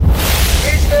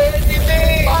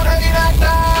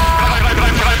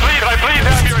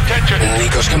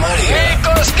Νίκος και Μαρία.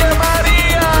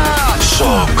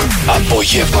 Σοκ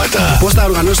απογεύματα. Πώς θα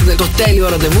οργανώσετε το τέλειο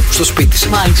ραντεβού στο σπίτι σας?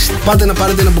 Μάλιστα. Πάτε να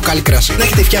πάρετε ένα μπουκάλι κρασί. Να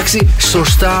έχετε φτιάξει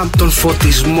σωστά τον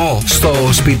φωτισμό στο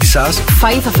σπίτι σας.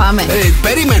 Φαΐ θα φάμε.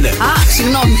 Περίμενε. Α,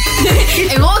 συγγνώμη.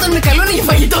 Εγώ όταν με καλούν για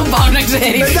φαγητό πάω, να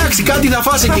ξέρεις. Εντάξει, κάτι θα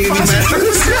φας εκείνη τη μέρα.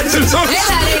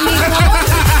 Έλα ρε Νίκο.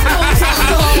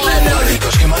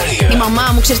 Νίκος και Μαρία. Η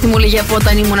μαμά μου, ξέρεις τι μου έλεγε από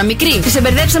όταν ήμουν μικρή? Τη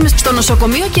εμπερδέψαμε στο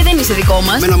νοσοκομείο και δεν είσαι δικό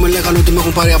μας. Μένα μου λέγανε ότι με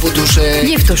έχουν πάρει από τους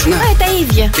Γύφτους. Ναι. Τα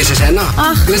ίδια. Και σε σένα?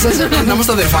 Αχ. Λες να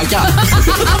είμαστε αδερφάκια.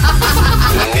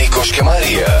 Νίκος και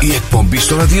Μαρία. Η εκπομπή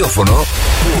στο ραδιόφωνο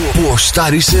που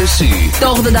οστάρισε εσύ. Το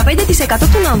 85%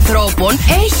 των ανθρώπων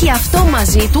έχει αυτό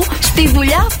μαζί του στη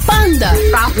δουλειά πάντα.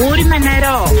 Παγούρι με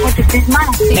νερό. Ότι τη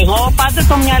μάθει. Εγώ πάντα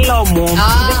το μυαλό μου.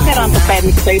 Δεν ξέρω αν το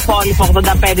παίρνει το υπόλοιπο 85%.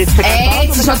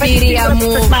 Έτσι, σωτηρία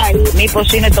μου.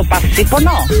 Μήπως είναι το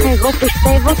παυσίπονο? Εγώ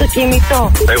πιστεύω το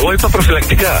κινητό. Εγώ είπα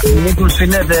προφυλακτικά. Μήπως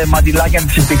είναι μαντιλάκια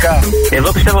αντισηπτικά.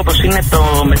 Εγώ πιστεύω πως είναι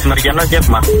το μεσημεριανό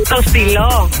γεύμα. Το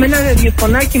στυλό. Με ένα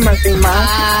ραδιοφωνάκι μαζί μας.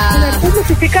 Να ακούμε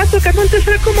φυσικά το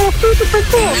 104,8 του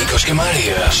σταθμού. Νίκος και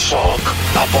Μαρία. Σοκ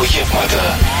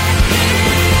απογεύματα.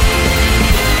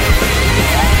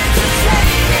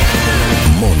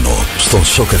 Μόνο στον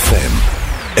Σοκ FM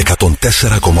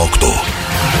 104,8.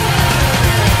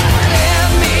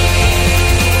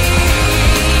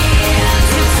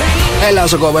 Έλα,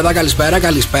 σοκόπεδα,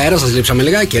 καλησπέρα. Σας λείψαμε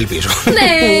λιγάκι, ελπίζω. Ναι.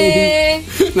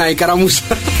 Να, η καραμούσα.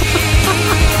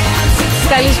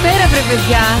 Καλησπέρα, βρε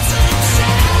παιδιά.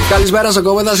 Καλησπέρα,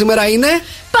 σοκόπεδα. Σήμερα είναι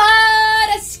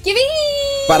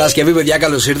Παρασκευή, παιδιά.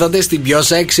 Καλώς ήρθατε στην πιο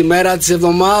σεξι μέρα της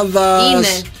εβδομάδας. Είναι.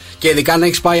 Και ειδικά να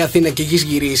έχεις πάει Αθήνα και έχεις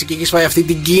γυρίσει και έχεις πάει αυτή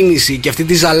την κίνηση και αυτή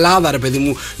τη ζαλάδα, ρε παιδί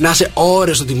μου, να είσαι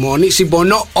ώρες στο τιμόνι.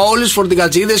 Συμπονώ όλους τους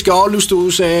φορτηγατζίδες και όλους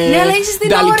τους Ναι, αλλά είσαι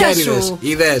στην ώρα σου.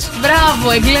 Είδες.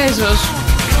 Μπράβο, Εγγλέζος.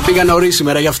 Πήγα νωρίς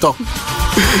σήμερα γι' αυτό.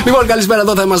 Λοιπόν, καλησπέρα,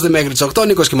 εδώ θα είμαστε μέχρι τις 8.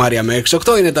 Νίκος και Μαρία μέχρι τις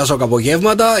 8. Είναι τα σοκ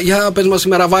απογεύματα. Για πες μας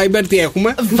σήμερα Viber, τι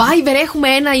έχουμε? Viber έχουμε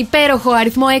ένα υπέροχο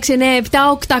αριθμό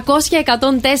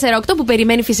 697-800-1048 που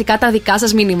περιμένει φυσικά τα δικά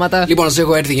σας μηνύματα. Λοιπόν, σας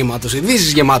έχω έρθει γεμάτος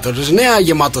ειδήσεις, γεμάτος νέα,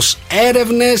 γεμάτος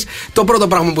έρευνες. Το πρώτο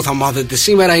πράγμα που θα μάθετε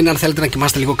σήμερα είναι αν θέλετε να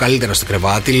κοιμάστε λίγο καλύτερα στο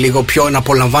κρεβάτι, λίγο πιο να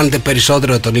απολαμβάνετε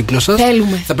περισσότερο τον ύπνο σας.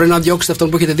 Θέλουμε. Θα πρέπει να διώξετε αυτόν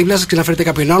που έχετε δίπλα σας και να φέρετε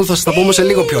κάποιον άλλο. Θα σας τα πούμε σε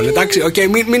λίγο πιο. Εντάξει, okay,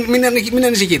 μην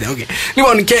ανησυχείτε. Okay.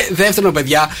 Λοιπόν, και δεύτερον,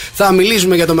 παιδιά, θα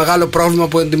μιλήσουμε για το μεγάλο πρόβλημα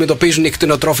που αντιμετωπίζουν οι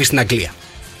κτηνοτρόφοι στην Αγγλία.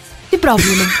 Τι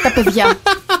πρόβλημα, τα παιδιά.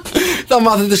 Θα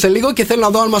μάθετε σε λίγο και θέλω να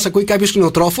δω αν μας ακούει κάποιος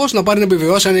κτηνοτρόφος να πάρει να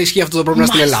επιβεβαιώσει αν ισχύει αυτό το πρόβλημα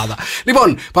στην Ελλάδα.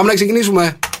 Λοιπόν, πάμε να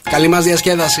ξεκινήσουμε. Καλή μας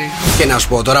διασκέδαση. Και να σου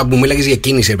πω τώρα που μου μίλαγες για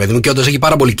κίνηση, παιδί μου, και όντως έχει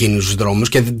πάρα πολύ κίνηση στους δρόμους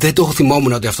και δεν το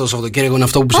θυμόμουν ότι αυτό το Σαββατοκύριακο είναι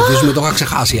αυτό που ψηφίζουμε. Το είχα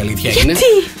ξεχάσει, η αλήθεια είναι.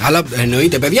 Αλλά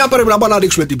εννοείται, παιδιά, πρέπει να πάμε να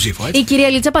ρίξουμε την ψήφο. Έτσι. Η κυρία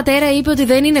Λίτσα Πατέρα είπε ότι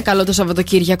δεν είναι καλό το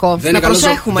Σαββατοκύριακο. Δεν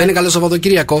είναι καλό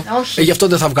Σαββατοκύριακο. Γι' αυτό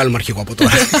δεν θα βγάλουμε αρχικό από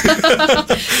τώρα.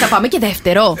 Θα πάμε και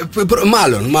δεύτερο.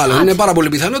 Μάλλον. Είναι πάρα πολύ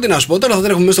πιθανό ότι να σου πω τώρα θα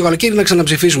τρέχουμε μέσα στο καλοκαίρι να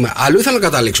ξαναψηφίσουμε. Αλλού ήθελα να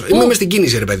καταλήξω. Είμαι μες στην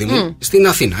κίνηση, ρε παιδί μου. Στην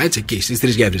Αθήνα, έτσι εκεί, στις 3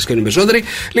 γέφυρες και είναι περισσότεροι.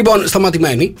 Λοιπόν,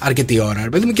 σταματημένοι αρκετή ώρα, ρε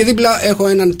παιδί μου, και δίπλα έχω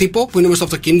έναν τύπο που είναι μες στο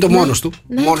αυτοκίνητο μόνος του.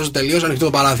 Μόνος του τελείως, ανοιχτό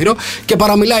το παράθυρο και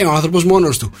παραμιλάει ο άνθρωπος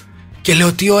μόνος του. Και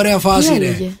λέω, τι ωραία φάση,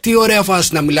 ρε. Τι ωραία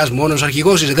φάση να μιλάς μόνος,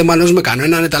 αρχηγός είσαι, δεν μανώνεις με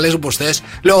κανέναν, τα λες όπως θες.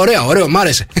 Λέω, ωραίο, μ'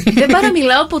 άρεσε. Δεν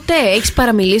παραμιλάω ποτέ. Έχεις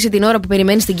παραμιλήσει την ώρα που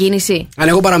περιμένεις την κίνηση? Αν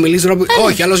έχω παραμιλήσει την ώρα που.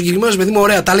 Όχι, αλλά ο συγκεκριμένος παιδί μου,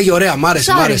 ωραία, τα έλεγε ωραία, μ'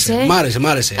 άρεσε.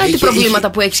 Τι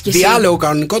προβλήματα που έχεις κι εσύ. Διάλογο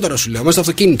κανονικότερο σου λέω, μέσα στο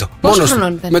αυτοκίνητο. Πόσο χρόνο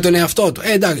ήταν? Με τον εαυτό του.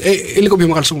 Εντάξει, λίγο πιο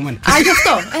μεγάλο από μένα. Α,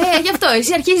 γι' αυτό.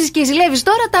 Εσύ αρχίζεις και ζηλεύεις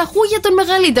τώρα τα χούγια των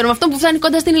μεγαλύτερων, αυτό που φτάνει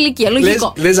κοντά στην ηλικία.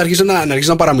 Λογικό. Λες να αρχίσω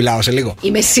να παραμιλάω σε λίγο.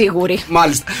 Είμαι σίγουρη.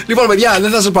 Μάλιστα. Λοιπόν, παιδιά,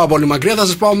 δεν θα σας πάω πολύ μακριά, θα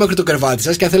σας πάω μέχρι το κρεβάτι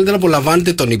σας και αν θέλετε να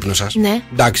απολαμβάνετε τον ύπνο σας. Ναι.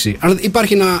 Εντάξει.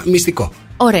 Υπάρχει ένα μυστικό.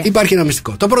 Ωραία. Υπάρχει ένα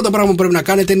μυστικό. Το πρώτο πράγμα που πρέπει να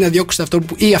κάνετε είναι να διώξετε αυτόν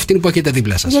ή αυτήν που έχετε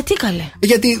δίπλα σας. Γιατί καλέ?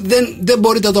 Γιατί δεν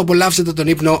μπορείτε να το απολαύσετε τον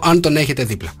ύπνο αν τον έχετε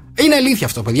δίπλα. Είναι αλήθεια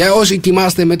αυτό, παιδιά. Όσοι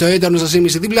κοιμάστε με το έτερο σας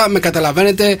ήμιση δίπλα, με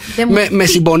καταλαβαίνετε, με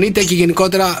συμπονείτε και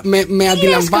γενικότερα με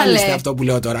αντιλαμβάνεστε αυτό που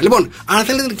λέω τώρα. Λοιπόν, αν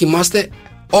θέλετε να κοιμάστε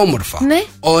όμορφα,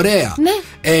 ωραία,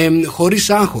 χωρίς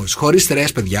άγχος, χωρίς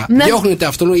στρες, παιδιά, διώχνετε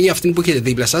αυτόν ή αυτήν που έχετε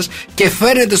δίπλα σας και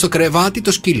φέρνετε στο κρεβάτι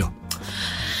το σκύλο.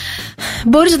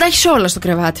 Μπορείς να τα έχεις όλα στο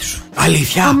κρεβάτι σου.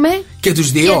 Αλήθεια? Αμέ. Και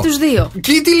τους δύο. Και τους δύο.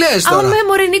 Και τι λες τώρα? Αμέ,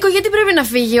 μωρέ Νίκο, γιατί πρέπει να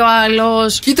φύγει ο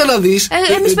άλλος? Κοίτα να δεις.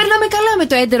 Εμείς περνάμε καλά με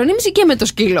το έντερο νήμιση και με το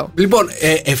σκύλο. Λοιπόν,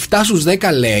 7 στους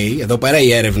 10 λέει, εδώ πέρα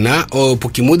η έρευνα,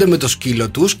 που κοιμούνται με το σκύλο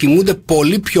τους, κοιμούνται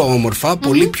πολύ πιο όμορφα,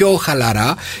 πολύ πιο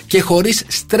χαλαρά και χωρίς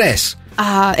στρες.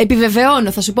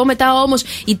 Επιβεβαιώνω. Θα σου πω μετά όμως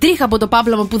η τρίχα από το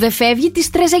πάπλωμα που δεν φεύγει, τη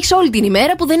στρες έχεις όλη την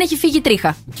ημέρα που δεν έχει φύγει η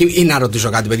τρίχα. Ή να ρωτήσω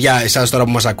κάτι, παιδιά, εσάς τώρα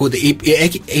που μας ακούτε.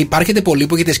 Υπάρχετε πολλοί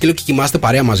που έχετε σκύλο και κοιμάστε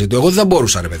παρέα μαζί του. Εγώ δεν θα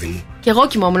μπορούσα, ρε παιδί μου. Και εγώ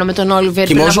κοιμόμουν με τον Όλιβερ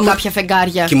πριν από κάποια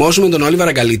φεγγάρια. Κοιμόσουμε τον Όλιβερ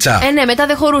αγκαλίτσα. Ναι, μετά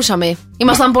δεν χωρούσαμε.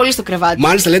 Ήμασταν πολύ στο κρεβάτι.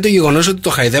 Μάλιστα, λέει το γεγονός ότι το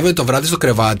χαϊδεύετε το βράδυ στο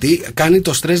κρεβάτι κάνει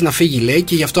το στρες να φύγει, λέει,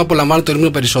 και γι' αυτό απολαμβάνετε το ύπνο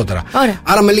περισσότερα. Ωραία.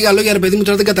 Άρα, με λίγα λόγια, ρε παιδί μου,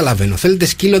 τώρα δεν καταλαβαίνω. Θέλετε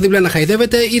σκύλο δίπλα να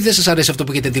χαϊδεύετε ή δεν σας αρέσει αυτό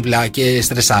που έχετε δίπλα και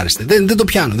στρεσάρεστε? Δεν το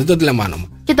πιάνω, δεν το αντιλαμβάνομαι.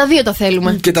 Και τα δύο τα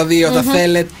θέλουμε. Και τα δύο τα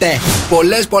θέλετε.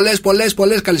 Πολλές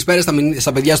καλησπέρες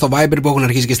στα παιδιά στο Viber που έχουν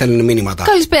αρχίσει και στέλνουν μήνυματα.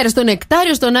 Καλησπέρα στον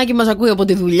Νεκτάριο, στον Άκη μας ακούει από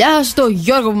τη δουλειά, στο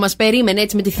Γιώργο που μας περίμενε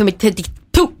έτσι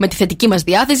με τη θετική μας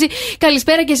διάθεση.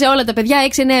 Καλησπέρα και σε όλα τα παιδιά.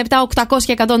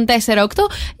 697-800-1048.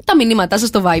 Τα μηνύματά σας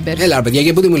στο Viber. Έλα, παιδιά,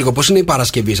 για πείτε μου λίγο, πώς είναι η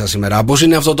Παρασκευή σας σήμερα? Πώς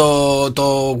είναι αυτό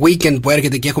το weekend που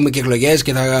έρχεται και έχουμε και εκλογές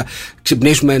και θα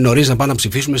ξυπνήσουμε νωρίς να πάμε να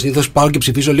ψηφίσουμε? Συνήθως πάω και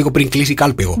ψηφίζω λίγο πριν κλείσει η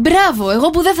κάλπη. Μπράβο, εγώ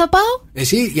που δεν θα πάω.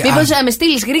 Εσύ? Μήπως με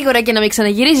στείλεις γρήγορα και να με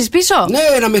ξαναγυρίσεις πίσω?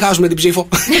 Ναι, να μην χάσουμε την ψήφο.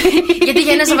 Γιατί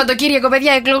για ένα Σαββατοκύριακο,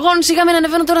 παιδιά, εκλογών σίγα με να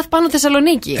ανεβαίνω τώρα πάνω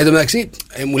Θεσσαλονίκη. Εν τω μεταξύ,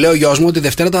 μου λέει ο γιος μου ότι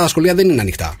Δευτέρα τα σχολεία δεν είναι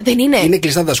ανοιχτά. Δεν είναι? Είναι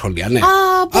κλειστά τα σχολεία, ναι.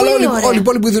 Αλλά όλοι οι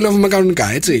υπόλοιποι δουλεύουμε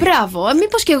κανονικά, έτσι. Μπράβο.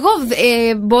 Μήπως και εγώ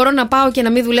μπορώ να πάω και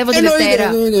να μην δουλεύω τη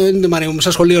Δευτέρα? Ναι, Μαρία μου,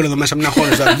 σαν σχολείο εδώ μέσα, μην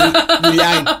αγχώνεσαι. Δουλειά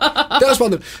είναι. Τέλος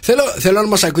πάντων, θέλω να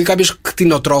μας ακούει κάποιος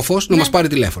κτηνοτρόφος να μας πάρει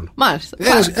τηλέφωνο. Μάλιστα.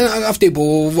 Αυτοί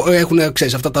που έχουν,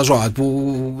 ξέρεις, αυτά τα ζώα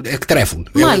που εκτρέφουν.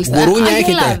 Μάλιστα. Γουρούνια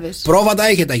έχετε, πρόβατα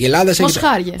έχετε, αγελάδες έχετε.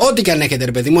 Μοσχάρια. Ό,τι και αν έχετε,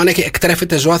 ρε παιδί μου, αν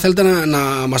εκτρέφετε ζώα, θέλετε να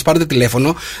μας πάρετε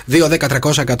τηλέφωνο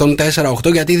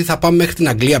 2-10-300-104-8, γιατί θα πάμε μέχρι την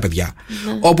Αγγλία, παιδιά.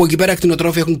 Ναι. Όπου εκεί πέρα οι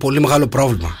κτηνοτρόφοι έχουν πολύ μεγάλο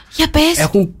πρόβλημα. Για πες.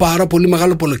 Έχουν πάρα πολύ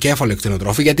μεγάλο πονοκέφαλο οι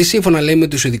κτηνοτρόφοι, γιατί σύμφωνα, λέει, με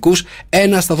τους ειδικούς,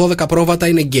 1 στα 12 πρόβατα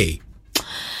είναι γκέι.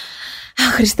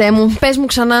 Αχ, Χριστέ μου, πες μου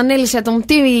ξανά, ανέλησε το.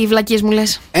 Τι βλακίες μου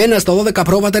λες? 1 στα 12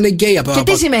 πρόβατα είναι γκέι από αυτά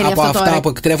τώρα? Που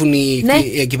εκτρέφουν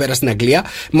εκεί πέρα στην Αγγλία.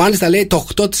 Μάλιστα, λέει, το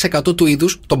 8% του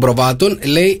είδους των προβάτων,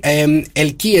 λέει,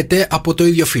 ελκύεται από το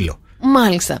ίδιο φύλο.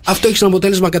 Μάλιστα. Αυτό έχει σαν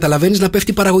αποτέλεσμα, καταλαβαίνεις, να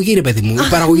πέφτει η παραγωγή, ρε παιδί μου.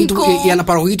 Η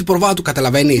αναπαραγωγή του προβάτου,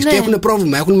 καταλαβαίνεις. Ναι. Και έχουν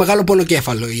πρόβλημα, έχουν μεγάλο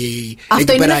πονοκέφαλο.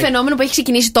 Αυτό είναι ένα φαινόμενο που έχει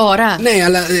ξεκινήσει τώρα. Ναι,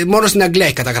 αλλά μόνο στην Αγγλία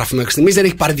έχει καταγραφεί μέχρι στιγμής, δεν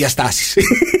έχει πάρει διαστάσεις.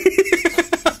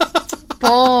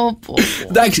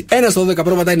 Εντάξει, 1 στα 12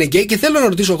 πρόβατα είναι γκέι και θέλω να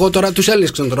ρωτήσω εγώ τώρα τους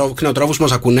Έλληνες κτηνοτρόφους που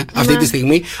μας ακούνε αυτή τη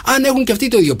στιγμή, αν έχουν και αυτοί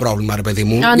το ίδιο πρόβλημα, ρε παιδί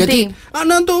μου.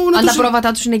 Αν τα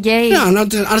πρόβατά τους είναι γκέι. Ναι,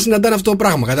 αν συναντάνε αυτό το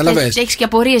πράγμα, καταλαβαίνεις. Έχεις και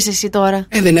απορίες εσύ τώρα?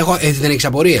 Δεν έχεις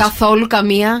απορίες? Καθόλου,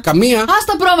 καμία. Ας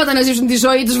τα πρόβατα να ζήσουν τη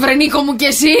ζωή τους, βρε Νίκο μου, και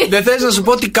εσύ. Δεν θες να σου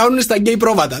πω τι κάνουν στα γκέι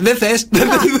πρόβατα? Δεν θες?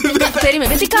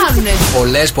 Περίμενε, τι κάνουνε?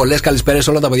 Πολλές καλησπέρες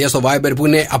όλα τα παιδιά στο Viber που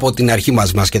είναι από την αρχή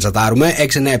μας και τσατάρουμε.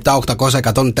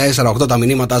 697-800-1048 τα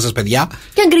μηνύματά σας, παιδιά.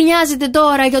 Και αν γκρινιάζετε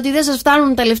τώρα γιατί δεν σας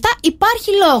φτάνουν τα λεφτά, υπάρχει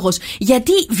λόγος.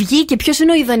 Γιατί βγήκε ποιος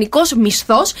είναι ο ιδανικός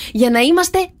μισθός για να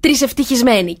είμαστε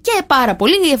τρισευτυχισμένοι και πάρα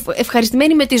πολύ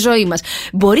ευχαριστημένοι με τη ζωή μας.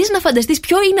 Μπορείς να φανταστείς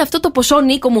ποιο είναι αυτό το ποσό,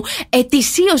 Νίκο μου,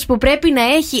 ετησίως που πρέπει να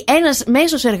έχει ένας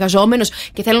μέσος εργαζόμενος?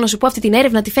 Και θέλω να σου πω, αυτή την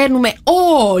έρευνα τη φέρνουμε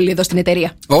όλοι εδώ στην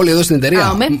εταιρεία. Όλοι εδώ στην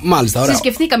εταιρεία. Μάλιστα, ωραία.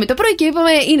 Συσκεφθήκαμε το πρωί και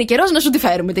είπαμε, είναι καιρός να σου τη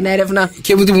φέρουμε την έρευνα.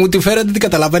 Και μου τη φέρετε, τι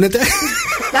καταλαβαίνετε?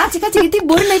 Κάτσε, γιατί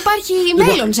μπορεί να υπάρχει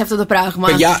μέλλον σε αυτό το πράγμα.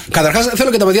 Παιδιά, καταρχάς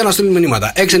θέλω και τα παιδιά να στείλουν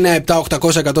μηνύματα.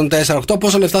 697-800-1048.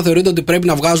 Πόσα λεφτά θεωρείτε ότι πρέπει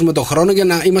να βγάζουμε το χρόνο για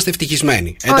να είμαστε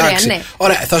ευτυχισμένοι? Εντάξει. Ναι.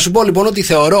 Ωραία. Θα σου πω λοιπόν ότι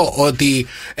θεωρώ ότι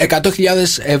 100.000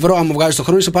 ευρώ, άμα βγάζεις το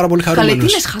χρόνο, είσαι πάρα πολύ χαρούμενος. Καλέ,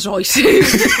 τι λες, χαζόης?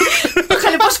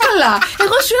 Καλέ, πώς καλά.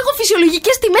 Εγώ σου έχω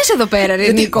φυσιολογικές τιμές εδώ πέρα,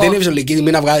 ρε Νίκο. Δεν είναι φυσιολογική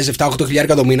τιμή να βγάζεις 7-8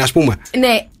 χιλιάρικα το μήνα, ας πούμε?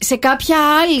 Ναι, σε κάποια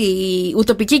άλλη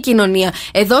ουτοπική κοινωνία.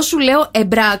 Εδώ σου λέω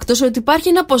εμπράκτος ότι υπάρχει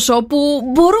ένα ποσό που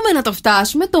μπορούμε να το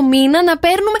φτάσουμε το μήνα να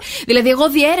παίρνουμε. Δηλαδή, εγώ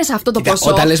διέρεσα αυτό το ποσό.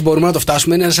 Όταν λες μπορούμε να το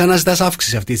φτάσουμε, είναι σαν να ζητάς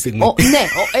αύξηση αυτή τη στιγμή. Ναι,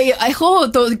 έχω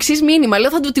το εξής μήνυμα. Λέω,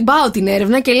 θα του την πάω την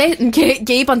έρευνα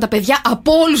και είπαν τα παιδιά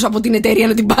από όλους από την εταιρεία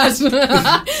να την πας.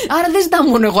 Άρα δεν ζητάω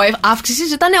μόνο εγώ αύξηση,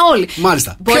 ζητάνε όλοι.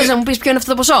 Μάλιστα. Μπορείς να μου πεις ποιο είναι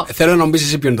αυτό το ποσό? Θέλω να μου πεις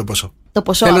εσύ ποιο είναι το ποσό.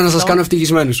 Θέλω να σας κάνω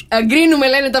ευτυχισμένους. Εγκρίνουμε,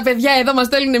 λένε τα παιδιά, εδώ μας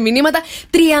στέλνουν μηνύματα.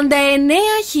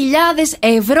 39.000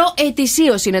 ευρώ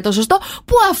ετησίως είναι το σωστό,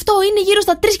 που αυτό είναι γύρω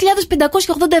στα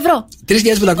 3.580 ευρώ.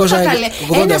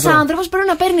 3.580 Ένας άνθρωπος πρέπει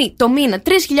να παίρνει το μήνα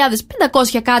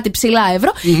 3.500 κάτι ψηλά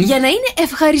ευρώ για να είναι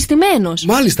ευχαριστημένος.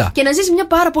 Μάλιστα. Και να ζήσει μια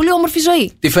πάρα πολύ όμορφη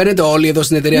ζωή. Τη φέρετε όλοι εδώ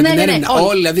στην εταιρεία την έρευνα?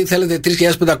 Όλοι δηλαδή θέλετε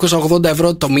 3.580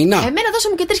 ευρώ το μήνα? Εμένα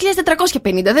δώσαμε και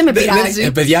 3.450, δεν με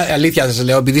πειράζει. Παιδιά, αλήθεια σας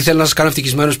λέω, επειδή θέλω να σας κάνω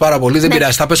ευτυχισμένους πάρα πολύ, δεν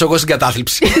πειράζει, θα πέσω εγώ στην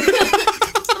κατάθλιψη.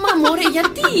 Μα μωρέ,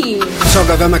 γιατί?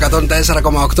 Σοκ με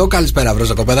 104,8. Καλησπέρα,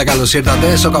 βρόζοκοπέδα, καλώς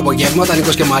ήρθατε. Σοκ απογεύματα,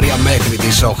 Νίκος και Μαρία μέχρι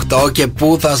τις 8. Και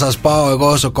πού θα σας πάω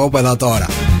εγώ, σοκόπεδα, τώρα?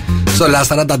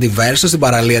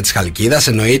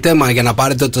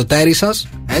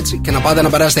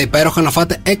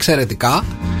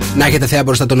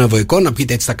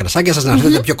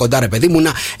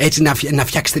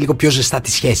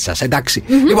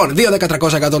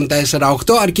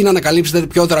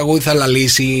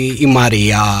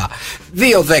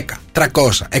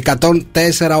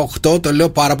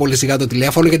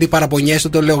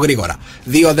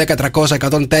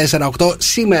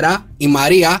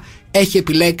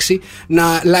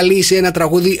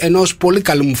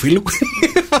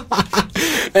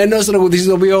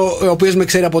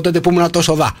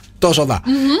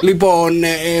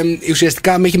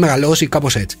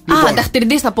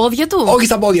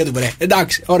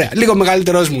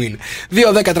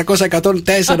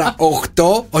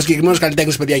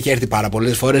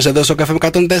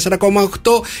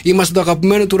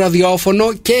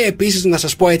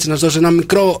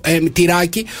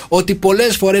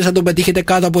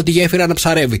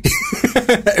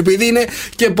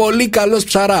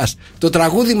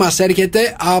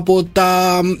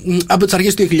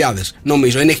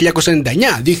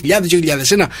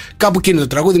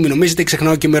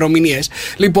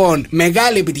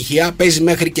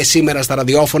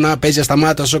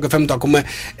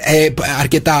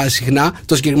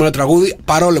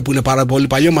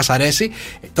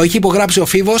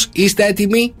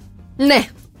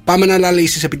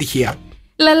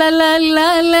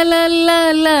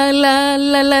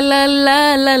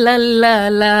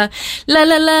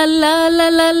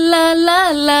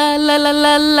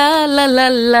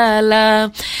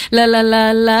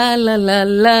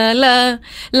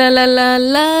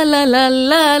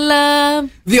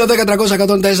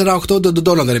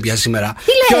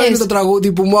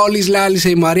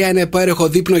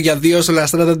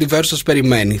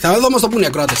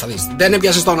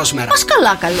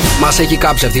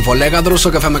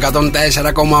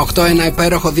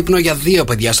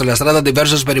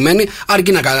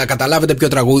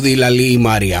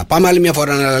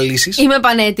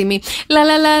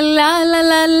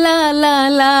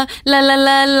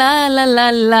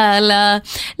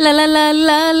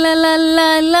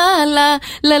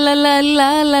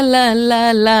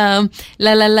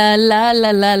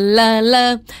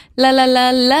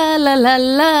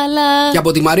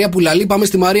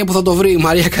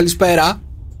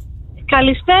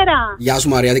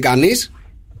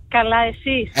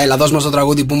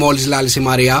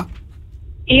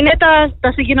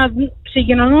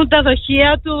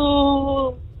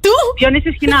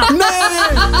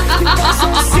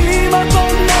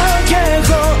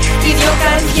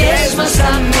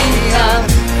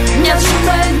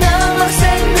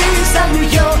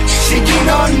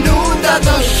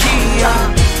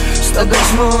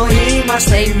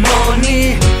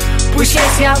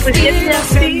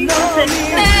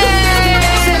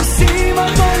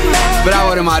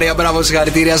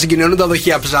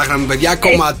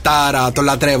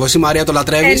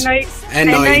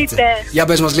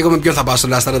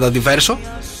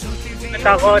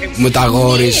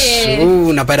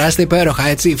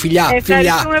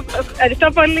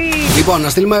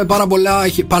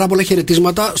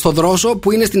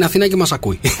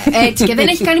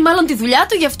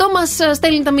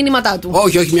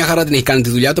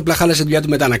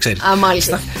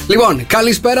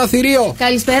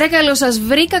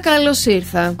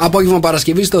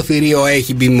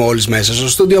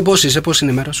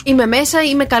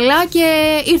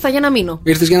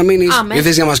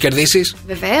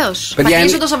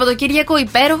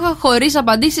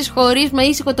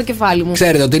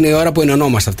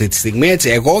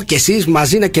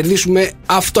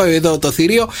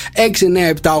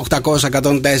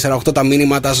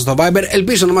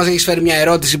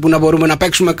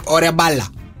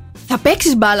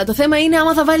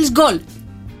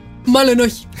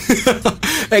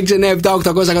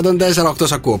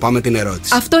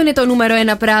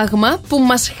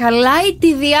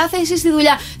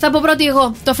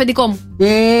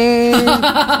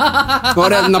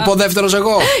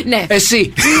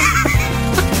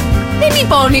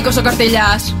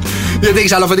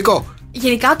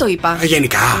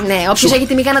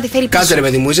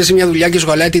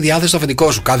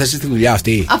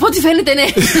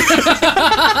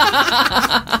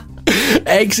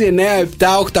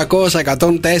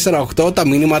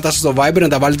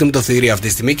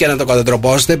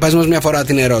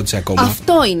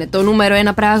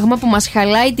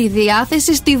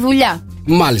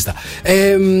 Μάλιστα.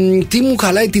 Τι μου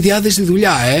χαλάει τη διάθεση στη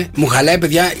δουλειά, Μου χαλάει,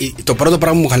 παιδιά, το πρώτο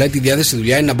πράγμα που μου χαλάει τη διάθεση στη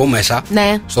δουλειά είναι να μπω μέσα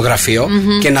στο γραφείο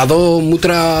και να δω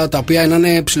μούτρα τα οποία να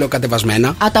είναι ψιλοκατεβασμένα.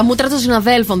 Α, τα μούτρα των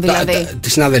συναδέλφων δηλαδή. Τη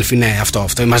συναδέλφοι, ναι, αυτό.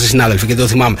 Είμαστε συνάδελφοι και το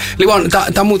θυμάμαι. Λοιπόν,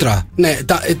 τα μούτρα. Ναι,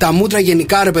 τα μούτρα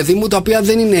γενικά, ρε παιδί μου, τα οποία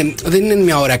δεν είναι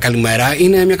μια ωραία καλημέρα.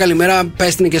 Είναι μια καλημέρα,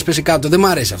 πέστηνε και σπέσει κάτω. Δεν μου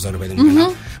αρέσει αυτό, ρε παιδί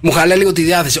μου. Μου χαλάει λίγο τη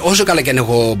διάθεση. Όσο καλά και αν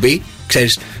έχω μπει,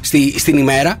 ξέρεις, στην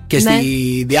ημέρα και στη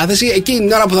διάθεση, εκείνη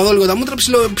την ώρα που θα δω λίγο τα μούτρα,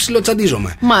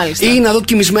 ψιλοτσαντίζομαι. Μάλιστα. Ή να δω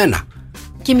κοιμισμένα.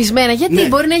 Κοιμισμένα, γιατί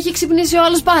μπορεί να έχει ξυπνήσει ο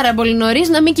άλλος πάρα πολύ νωρίς,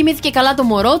 να μην κοιμήθηκε καλά το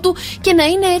μωρό του και να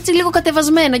είναι έτσι λίγο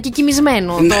κατεβασμένα και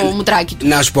κοιμισμένο το μουτράκι του.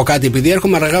 Να σου πω κάτι, επειδή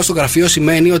έρχομαι αργά στο γραφείο,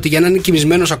 σημαίνει ότι για να είναι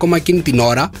κοιμισμένος ακόμα εκείνη την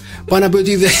ώρα, πάει να πει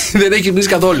ότι δεν έχει κοιμήσει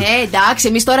καθόλου. Εντάξει,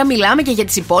 εμείς τώρα μιλάμε και για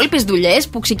τις υπόλοιπες δουλειές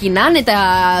που ξεκινάνε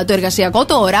το εργασιακό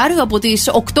το ωράριο από τις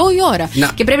 8 η ώρα.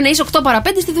 Και πρέπει να είσαι 8 παρα 5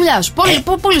 στη δουλειά σου.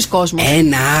 Πολλοί κόσμος.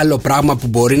 Ένα άλλο πράγμα που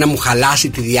μπορεί να μου χαλάσει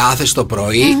τη διάθεση το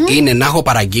πρωί είναι να έχω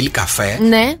παραγγείλει καφέ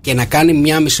και να κάνει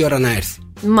μια μισή ώρα να έρθει.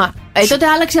 Τότε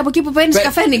άλλαξε από εκεί που παίρνεις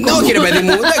καφέ, Νίκο. Όχι, ρε παιδί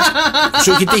μου,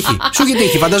 σου έχει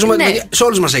τύχει. Φαντάζομαι σε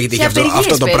όλους μας έχει τύχει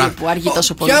αυτό το πράγμα.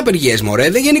 Ποια απεργίες, μωρέ.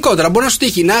 Γενικότερα μπορεί να σου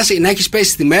τύχει να έχεις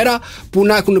πέσει τη μέρα που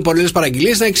να έχουν πολλές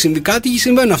παραγγελίες, να έχει συμβεί κάτι,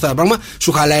 συμβαίνουν αυτά τα πράγματα.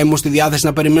 Σου χαλάει όμως τη διάθεση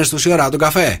να περιμένεις τόση ώρα τον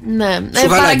καφέ. Ναι,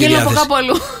 παραγγέλνω από κάπου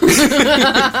αλλού.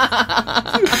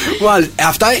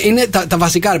 Αυτά είναι τα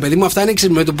βασικά, ρε παιδί μου. Αυτά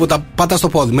είναι που τα πάτα στο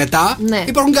πόδι. Μετά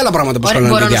υπάρχουν και άλλα πράγματα που σου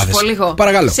χαλάνε τη διάθεση.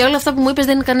 Παρακαλώ. Σε όλα αυτά που μου είπες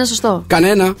δεν είναι κανένα σωστό. Κανένα.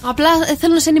 Απλά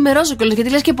θέλω να σε ενημερώσω κιόλας, γιατί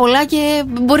λες και πολλά και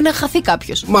μπορεί να χαθεί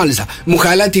κάποιος. Μάλιστα. Μου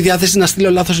χαλάει τη διάθεση να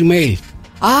στείλω λάθος email.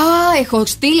 Έχω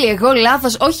στείλει εγώ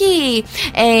λάθος. Όχι,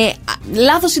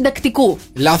 λάθος συντακτικού.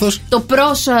 Λάθος. Το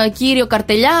προς κύριο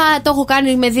Καρτελιά το έχω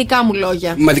κάνει με δικά μου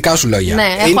λόγια. Με δικά σου λόγια.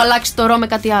 Ναι, έχω αλλάξει το ρο με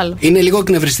κάτι άλλο. Είναι λίγο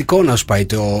εκνευριστικό να σου πάει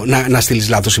να στείλεις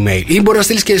λάθος email. Ή μπορεί να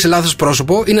στείλεις και σε λάθος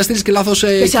πρόσωπο ή να στείλεις και λάθος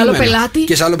και σε άλλο πελάτη.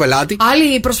 Και σε άλλο πελάτη.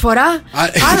 Άλλη προσφορά.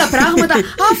 Άλλα πράγματα.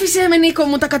 Άφησε με, Νίκο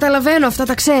μου, τα καταλαβαίνω, αυτά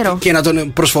τα ξέρω. Και να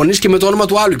τον προσφωνείς και με το όνομα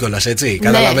του άλλου κιόλας, έτσι.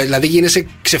 Καταλαβαίνεις. Δηλαδή γίνεσαι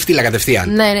ξεφτύλα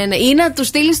κατευθείαν. Ναι. Ή να του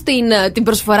στείλεις την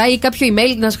προσφορά ή κάποιο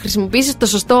email να χρησιμοποιήσεις το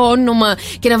σωστό όνομα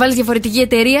και να βάλεις διαφορετική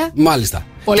εταιρεία. Μάλιστα.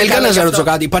 Τελικά να σε ρωτήσω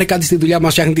κάτι. Υπάρχει κάτι στη δουλειά που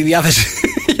μας φτιάχνει τη διάθεση?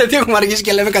 Γιατί έχουμε αργήσει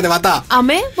και λέμε κατεβατά.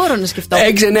 Αμέ, μπορώ να σκεφτώ.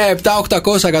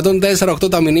 697-800-1048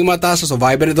 τα μηνύματά σας στο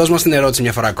Viber. Δώσ' μας την ερώτηση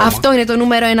μια φορά ακόμα. Αυτό είναι το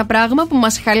νούμερο ένα πράγμα που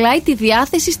μας χαλάει τη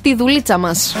διάθεση στη δουλίτσα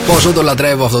μας. Πόσο το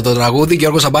λατρεύω αυτό το τραγούδι.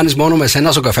 Γιώργος Σαμπάνης, μόνο με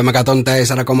σένα στο καφέ με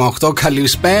 104,8.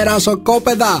 Καλησπέρα,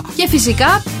 σοκόπεδα. Και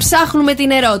φυσικά ψάχνουμε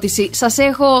την ερώτηση. Σας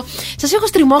έχω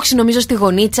στριμώξει, νομίζω, στη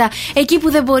γωνίτσα. Εκεί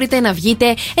που δεν μπορείτε να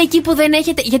βγείτε. Εκεί που δεν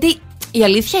έχετε. Γιατί η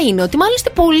αλήθεια είναι ότι μάλλον είστε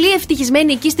πολύ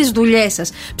ευτυχισμένοι εκεί στις δουλειές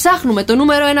σας. Ψάχνουμε το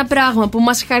νούμερο ένα πράγμα που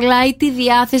μας χαλάει τη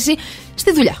διάθεση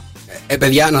στη δουλειά.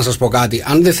 Παιδιά, να σας πω κάτι.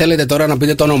 Αν δεν θέλετε τώρα να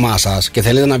πείτε το όνομά σας και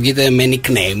θέλετε να βγείτε με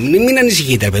nickname, μην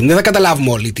ανησυχείτε, παιδί. Δεν θα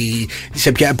καταλάβουμε όλοι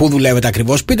πού δουλεύετε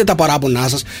ακριβώς. Πείτε τα παράπονά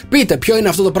σας. Πείτε ποιο είναι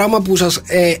αυτό το πράγμα που σας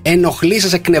ενοχλεί,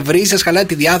 σας εκνευρίζει, σας χαλάει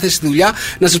τη διάθεση στη δουλειά.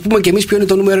 Να σας πούμε κι εμείς ποιο είναι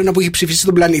το νούμερο ένα που έχει ψηφίσει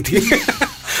στον πλανήτη.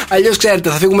 Αλλιώς, ξέρετε,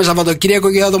 θα φύγουμε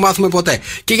Σαββατοκύριακο και δεν θα το μάθουμε ποτέ.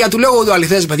 Και για του λόγου του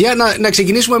αληθές, παιδιά, να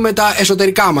ξεκινήσουμε με τα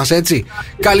εσωτερικά μας, έτσι.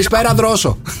 Καλησπέρα,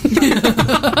 Δρόσο.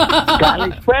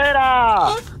 Καλησπέρα.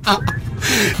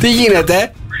 Τι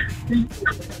γίνεται?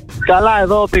 Καλά,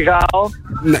 εδώ πηγάω.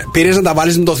 Ναι, πήρες να τα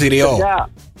βάλεις με το θηριό?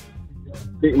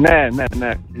 Ναι.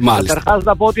 Μάλιστα. Καταρχάς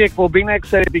να πω ότι η εκπομπή είναι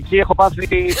εξαιρετική. Έχω πάθει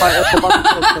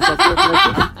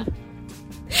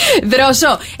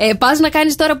Δρόσο, πας να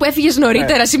κάνεις τώρα που έφυγες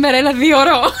νωρίτερα σήμερα 1-2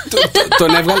 ώρο.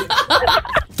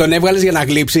 Τον έβγαλες για να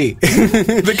γλύψει?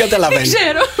 Δεν καταλαβαίνω. Δεν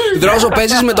ξέρω. Δρόσο,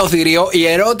 παίζεις με το θηρίο. Η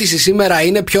ερώτηση σήμερα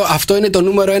είναι αυτό είναι το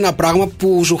νούμερο ένα πράγμα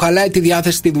που σου χαλάει τη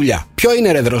διάθεση στη δουλειά. Ποιο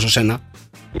είναι, ρε Δρόσο, σένα?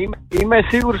 Είμαι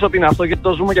σίγουρος ότι είναι αυτό, γιατί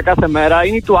το ζούμε και κάθε μέρα.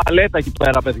 Είναι η τουαλέτα εκεί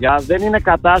πέρα, παιδιά. Δεν είναι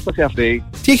κατάσταση αυτή.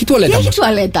 Τι έχει τουαλέτα? Τι έχει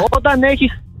τουαλέτα?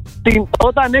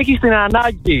 Όταν έχεις την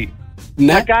ανάγκη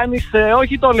να κάνεις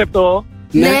όχι το λεπτό.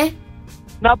 Ναι.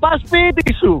 Να πας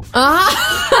σπίτι σου.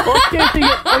 Όχι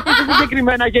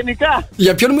συγκεκριμένα, γενικά.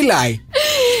 Για ποιον μιλάει?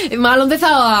 Μάλλον δεν θα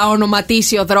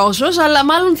ονοματίσει ο Δρόσος, αλλά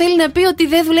μάλλον θέλει να πει ότι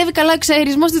δεν δουλεύει καλά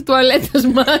εξαερισμός της τουαλέτας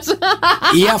μας.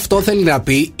 Ή αυτό θέλει να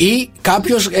πει, ή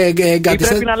κάποιος ή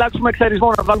πρέπει να αλλάξουμε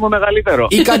εξαερισμό, να βάλουμε μεγαλύτερο.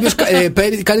 Ή κάποιος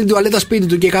κάνει την τουαλέτα σπίτι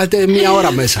του και κάθεται μία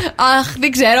ώρα μέσα. Αχ,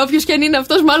 δεν ξέρω, όποιος και αν είναι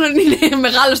αυτός, μάλλον είναι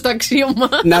μεγάλο το αξίωμα.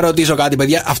 Να ρωτήσω κάτι,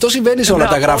 παιδιά. Αυτό συμβαίνει σε όλα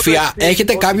τα γραφεία.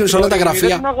 Έχετε κάποιον σε όλα τα γραφεία?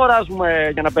 Δεν την αγοράζουμε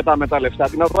για να πετάμε τα λεφτά,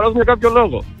 την αγοράζουμε για κάποιο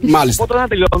λόγο. Μάλιστα. Όταν να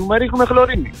τελειώνουμε, ρίχνουμε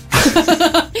χλωρίνη.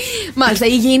 Μάλιστα.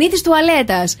 Η υγιεινή της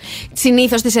τουαλέτας.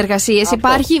 Συνήθως στις εργασίες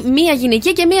υπάρχει μία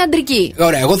γυναικεία και μία αντρική.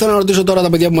 Ωραία, εγώ θέλω να ρωτήσω τώρα τα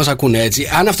παιδιά που μας ακούνε έτσι.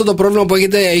 Αν αυτό το πρόβλημα που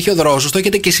έχει ο Δρόσος το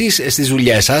έχετε κι εσείς στις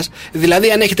δουλειές σας.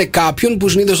 Δηλαδή, αν έχετε κάποιον που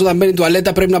συνήθως όταν μπαίνει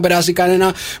τουαλέτα πρέπει να περάσει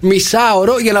κανένα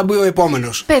μισάωρο για να μπει ο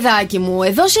επόμενος. Παιδάκι μου,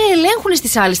 εδώ σε ελέγχουν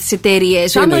στις άλλες τις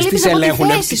εταιρείες. Αν λείπεις από τη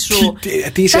θέση σου,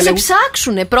 θα σε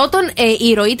ψάξουνε. Πρώτον,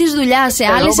 η ροή της δουλειάς σε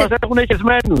άλλες. Μας έχουν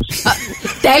χεσμένους.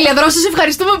 Τέλεια, Δρόσο, σε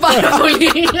ευχαριστούμε πάρα πολύ.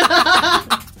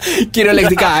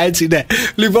 Κυριολεκτικά, έτσι, ναι.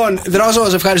 Λοιπόν, Δρόσο,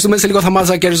 σε ευχαριστούμε. Σε λίγο θα μάθεις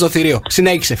να κέρδισες το θηρίο.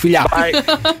 Συνέχισε, φιλιά.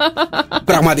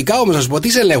 Πραγματικά όμως, να σου πω,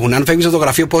 τι σε ελέγχουν. Αν φεύγεις από το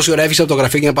γραφείο, πόση ώρα έφυγες από το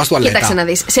γραφείο για να πας τουαλέτα. Κοίταξε να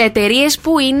δεις. Σε εταιρείες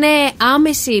που είναι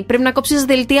άμεση, πρέπει να κόψεις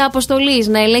δελτία αποστολής,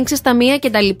 να ελέγξεις ταμεία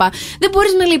κτλ. Δεν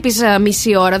μπορείς να λείπεις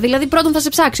μισή ώρα. Δηλαδή, πρώτον θα σε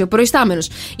ψάξει ο προϊστάμενος.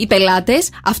 Οι πελάτες,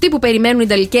 αυτοί που περιμένουν οι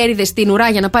νταλικέριδες στην ουρά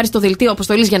για να πάρεις το δελτίο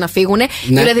αποστολής για να φύγουν. Ναι.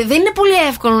 Δηλαδή, δεν είναι πολύ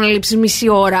εύκολο να λείψεις μισή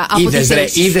ώρα από τη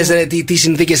θέση. Είδες ρε τι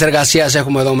συνθήκες εργασίας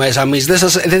έχουμε εδώ μέσα εμείς.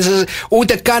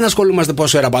 Ούτε καν ασχολούμαστε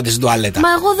πόση ώρα πάτε στην τουαλέτα. Μα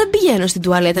εγώ δεν πηγαίνω στην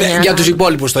τουαλέτα. Για τους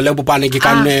υπόλοιπους το λέω που πάνε και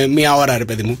κάνουν μία ώρα, ρε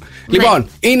παιδί μου. Ναι. Λοιπόν,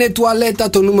 είναι τουαλέτα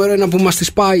το νούμερο 1 που μας τη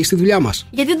πάει στη δουλειά μας.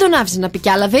 Γιατί δεν τον άφησε να πει κι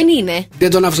άλλα, δεν είναι. Δεν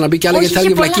τον άφησε να πει κι άλλα γιατί θα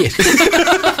έλεγε βλακίες.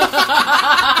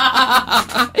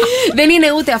 Δεν είναι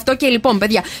ούτε αυτό και λοιπόν,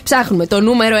 παιδιά, ψάχνουμε το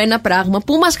νούμερο 1 πράγμα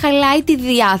που μας χαλάει τη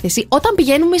διάθεση όταν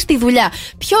πηγαίνουμε στη δουλειά.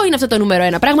 Ποιο είναι αυτό το νούμερο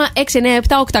 1 πράγμα?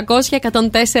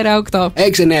 697-800-1048.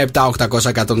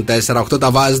 697-800-1048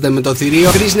 τα βάζετε με το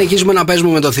θηρίο. Πριν συνεχίσουμε να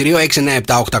παίζουμε με το θηρίο,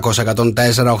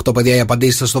 697-800-1048, παιδιά, οι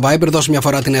απαντήσεις σας στο Viber. Δώσε μια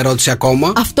φορά την ερώτηση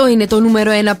ακόμα. Αυτό είναι το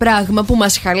νούμερο 1 πράγμα που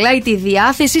μας χαλάει τη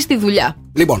διάθεση στη δουλειά.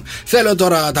 Λοιπόν, θέλω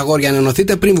τώρα τα αγόρια να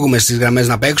ενωθείτε πριν βγούμε στις γραμμές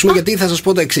να παίξουμε, γιατί θα σας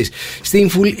πω το εξής.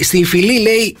 Στην φυλή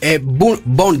λέει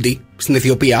Μπόντι, στην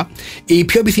Αιθιοπία, οι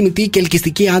πιο επιθυμητοί και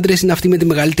ελκυστικοί άντρες είναι αυτοί με τη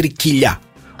μεγαλύτερη κοιλιά.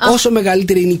 Όσο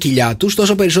μεγαλύτερη είναι η κοιλιά τους,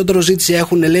 τόσο περισσότερο ζήτηση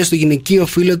έχουν, λέει, στο γυναικείο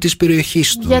φύλο της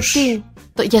περιοχής τους. Γιατί?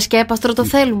 Για σκέπαστρο το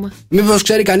θέλουμε. Μήπως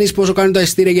ξέρει κανείς πόσο κάνουν τα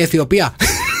εισιτήρια για Αιθιοπία?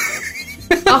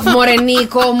 Αχ, μωρέ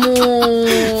Νίκο μου.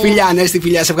 Φιλιά, ναι, στη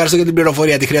φιλιά, σε ευχαριστώ για την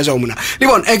πληροφορία, τη χρειαζόμουν.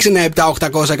 Λοιπόν,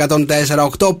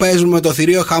 697-800-1048 παίζουμε το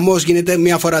θηρίο. Χαμός γίνεται,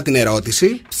 μία φορά την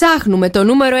ερώτηση. Ψάχνουμε το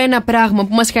νούμερο 1 πράγμα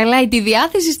που μας χαλάει τη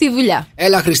διάθεση στη δουλειά.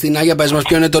 Έλα, Χριστίνα, για πες μας,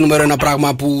 ποιο είναι το νούμερο 1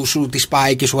 πράγμα που σου τη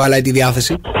πάει και σου χαλάει τη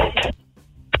διάθεση?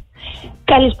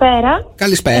 Καλησπέρα.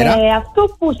 Καλησπέρα. Αυτό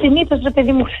που συνήθως, ρε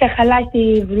παιδί μου, σε χαλάει τη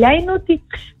δουλειά είναι ότι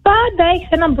πάντα έχεις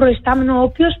έναν προϊστάμενο ο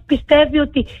οποίος πιστεύει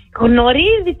ότι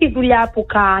γνωρίζει τη δουλειά που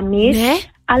κάνεις, ναι,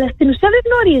 αλλά στην ουσία δεν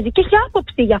γνωρίζει και έχει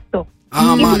άποψη γι' αυτό.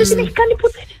 Δεν την έχει κάνει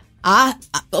ποτέ.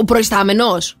 Ο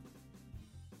προϊστάμενος.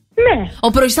 Ναι.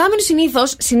 Ο προϊστάμενος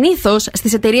συνήθως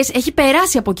στις εταιρείες έχει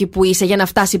περάσει από εκεί που είσαι για να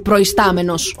φτάσει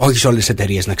προϊστάμενος. Όχι σε όλες τις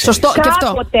εταιρείες, να ξέρεις. Σωστό, και αυτό.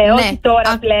 Κάποτε, όχι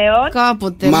τώρα πλέον.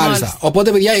 Κάποτε. Μάλιστα.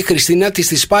 Οπότε, παιδιά, η Χριστίνα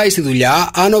της πάει στη δουλειά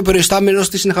αν ο προϊστάμενος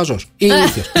της είναι χαζός. Ή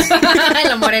ηλίθιος.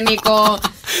 Έλα, μωρέ Νίκο.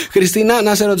 Χριστίνα,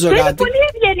 να σε ρωτήσω κάτι. Είναι πολύ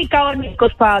ευγενικά ο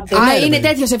Νίκος πάντως. Είναι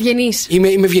τέτοιος ευγενής. Είμαι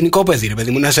ευγενικό παιδί, ρε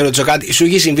παιδί μου. Να σε ρωτήσω κάτι. Σου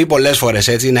έχει συμβεί πολλές φορές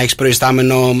έτσι να έχεις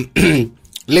προϊστάμενο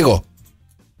λίγο?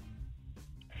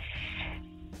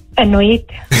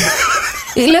 Εννοείται.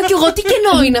 Λέω κι εγώ τι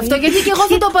κενό είναι αυτό, γιατί κι εγώ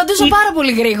θα το απαντούσα πάρα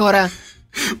πολύ γρήγορα.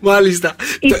 Μάλιστα.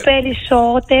 Οι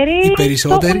περισσότεροι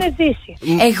το έχουν ζήσει.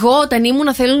 Εγώ όταν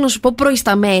ήμουν, θέλω να σου πω,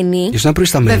 προϊσταμένη. Ήσουν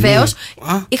προϊσταμένη. Βεβαίως.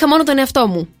 Είχα μόνο τον εαυτό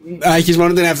μου. Έχεις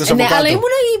μόνο τον εαυτό σου από κάτω. Αλλά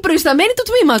ήμουν η προϊσταμένη του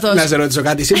τμήματος. Να σε ρωτήσω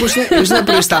κάτι. Εσύ που ήσουν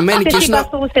προϊσταμένη και ήσουν.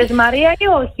 Συμπαθούσες, Μαρία, ή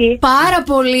όχι? Πάρα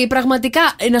πολύ. Πραγματικά.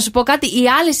 Να σου πω κάτι. Οι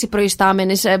άλλες οι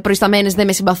προϊσταμένες δεν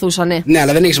με συμπαθούσανε. Ναι,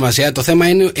 αλλά δεν έχει σημασία. Το θέμα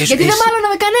είναι. Γιατί δεν μάλλον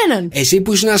με κανέναν. Εσύ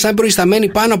που ήσουν σαν προϊσταμένη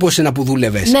πάνω από εσένα που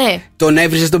δούλευες. Ναι. Τον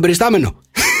έβριζες τον προϊστάμενο?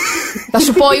 Θα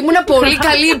σου πω, ήμουνα πολύ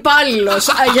καλή υπάλληλος.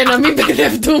 Για να μην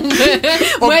μπερδευτούμε.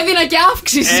 Μου έδινα και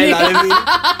αύξηση.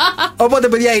 Οπότε,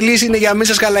 παιδιά, η λύση είναι για να μην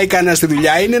σας χαλάει κανένα στη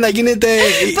δουλειά. Είναι να γίνετε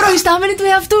προϊστάμενοι του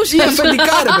εαυτού σου.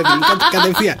 Αφεντικά, ρε παιδί μου,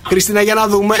 κατευθείαν. Χριστίνα, για να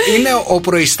δούμε. Είναι ο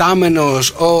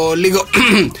προϊστάμενος λίγο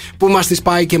που μας τη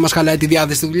πάει και μας χαλάει τη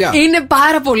διάθεση στη δουλειά? Είναι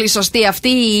πάρα πολύ σωστή αυτή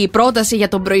η πρόταση για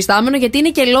τον προϊστάμενο, γιατί είναι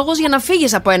και λόγος για να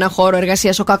φύγεις από ένα χώρο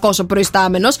εργασίας ο κακός ο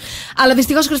προϊστάμενος. Αλλά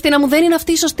δυστυχώς, Χριστίνα μου, δεν είναι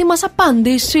αυτή η σωστή μας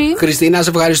απάντηση. Χριστίνα, σε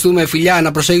ευχαριστούμε. Φιλιά,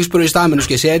 να προσέχεις προϊστάμενους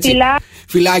και εσύ, έτσι.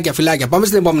 Φιλάκια. Πάμε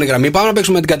στην επόμενη γραμμή. Πάμε να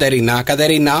παίξουμε την Κατερίνα.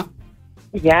 Κατερίνα.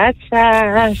 Γεια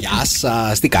σας. Γεια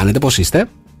σας. Τι κάνετε, πώς είστε?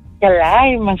 Καλά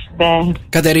είμαστε.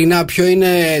 Κατερίνα, ποιο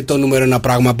είναι το νούμερο 1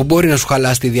 πράγμα που μπορεί να σου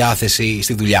χαλάσει τη διάθεση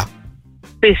στη δουλειά?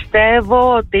 Πιστεύω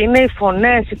ότι είναι οι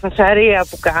φωνές, η φασαρία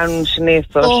που κάνουν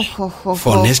συνήθως.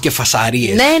 Φωνές και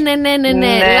φασαρίες. Ναι.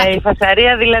 Η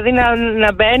φασαρία, δηλαδή να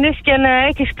μπαίνεις και να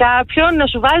έχεις κάποιον να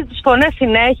σου βάζει τις φωνές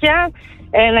συνέχεια,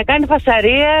 να κάνει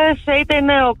φασαρίες, είτε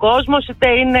είναι ο κόσμος, είτε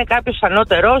είναι κάποιος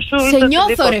ανώτερός σου. Σε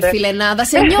νιώθω, ρε φιλενάδα,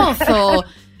 σε νιώθω.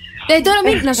 Τώρα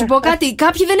να σου πω κάτι.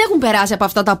 Κάποιοι δεν έχουν περάσει από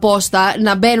αυτά τα πόστα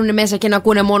να μπαίνουν μέσα και να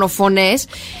ακούνε μόνο φωνές.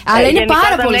 Αλλά είναι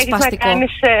πάρα πολύ σπαστικό. Αν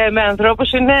κάνεις με ανθρώπους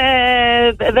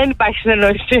δεν υπάρχει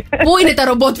συνεννόηση. Πού είναι τα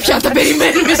ρομπότ πια, τα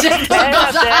περιμένουμε σε αυτό.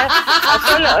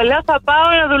 Αυτό λέω, θα πάω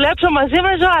να δουλέψω μαζί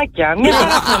με ζωάκια. Μια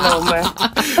χαρά εννοούμε.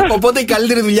 Οπότε η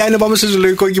καλύτερη δουλειά είναι να πάμε σε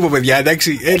ζωολογικό κήπο, παιδιά,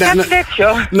 εντάξει. Κάτι τέτοιο.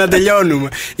 Να τελειώνουμε.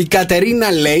 Η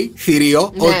Κατερίνα λέει,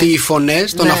 θηρίο, ότι οι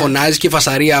φωνές, το να φωνάζει και η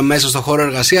φασαρία μέσα στο χώρο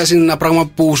εργασίας είναι ένα πράγμα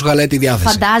που σου χαλάει τη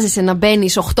διάθεση. Φαντάζεσαι να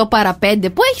μπαίνεις 8 παρα 5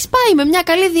 που έχεις πάει με μια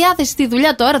καλή διάθεση στη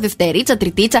δουλειά τώρα, Δευτερίτσα,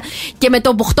 Τριτίτσα, και με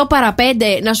το 8 παρα 5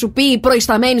 να σου πει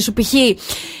προϊσταμένη σου π.χ.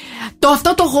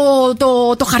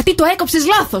 Το χαρτί το έκοψες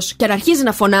λάθος και να αρχίζει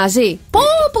να φωνάζει. Πω,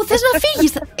 θες να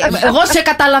φύγεις. Εγώ σε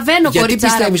καταλαβαίνω, κοριτσάρα. Γιατί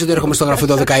πιστεύεις ότι έρχομαι στο γραφείο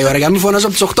 12 η ώρα, για να μην φωνάζω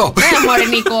από τις 8. Μωρέ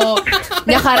Νίκο,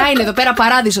 μια χαρά είναι εδώ πέρα,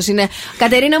 παράδεισος είναι.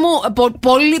 Κατερίνα μου,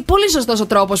 πολύ σωστός ο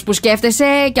τρόπος που σκέφτεσαι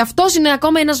και αυτός είναι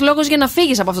ακόμα ένας λόγος για να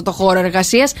φύγεις από αυτό το χώρο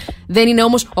εργασίας. Δεν είναι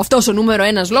όμως αυτός ο νούμερο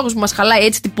ένας λόγος που μας χαλάει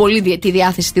έτσι τη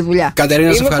διάθεση στη δουλειά.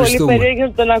 Κατερίνα, σε ευχαριστούμε. Είμαι πολύ περίεργη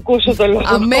να τον ακούσω το λόγο.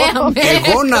 Αμέ.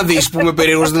 Εγώ να δεις που είμαι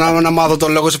περίεργος να μάθω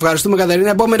τον λόγο. Σε ευχαριστούμε, Κατερίνα.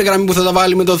 Επόμενη γραμμή που θα τα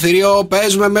βάλει με το θηρίο,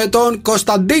 παίζουμε με τον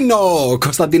Κωνσταντίνο.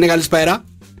 Κωνσταντίνε, καλησπέρα.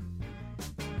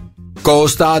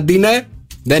 Κωνσταντίνε.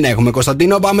 Δεν έχουμε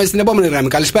Κωνσταντίνο. Πάμε στην επόμενη γραμμή.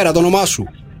 Καλησπέρα, το όνομά σου.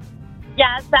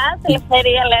 Γεια σας,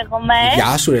 Ελευθερία λέγομαι.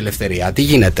 Γεια σου, Ελευθερία. Τι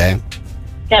γίνεται?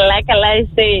 Καλά,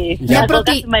 εσύ. Για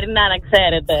καθημερινά, να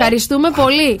ξέρετε. Ευχαριστούμε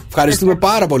πολύ. Ευχαριστούμε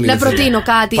πάρα πολύ. Να προτείνω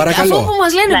κάτι. Παρακαλώ. Αφού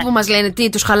που μας λένε τι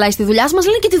τους χαλάει στη δουλειά, μας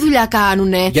λένε και τι δουλειά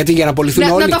κάνουνε. Γιατί για να απολυθούν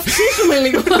όλοι. Να το αυξήσουμε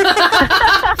λίγο.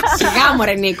 Σιγά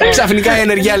μωρέ Νίκο. Ξαφνικά η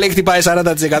ενεργεία λέει χτυπάει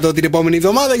 40% την επόμενη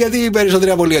εβδομάδα, γιατί οι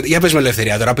περισσότεροι απολύονται. Για πες με,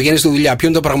 Ελευθερία, τώρα πηγαίνεις στη δουλειά. Ποιο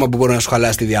είναι το πράγμα που μπορεί να σου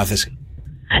χαλάσει τη διάθεση?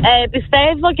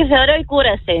 Πιστεύω και θεωρώ η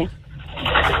κούραση.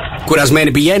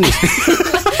 Κουρασμένη πηγαίνεις?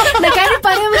 Να κάνει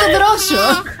παρέα με τον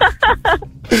δρόσο.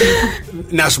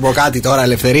 Να σου πω κάτι τώρα,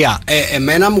 Ελευθερία.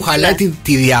 Εμένα μου χαλάει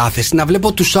τη διάθεση να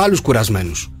βλέπω τους άλλους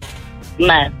κουρασμένους.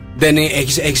 Ναι. Δεν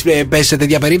έχεις πέσει σε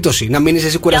τέτοια περίπτωση? Να μείνεις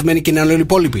εσύ κουρασμένη και να είναι όλοι οι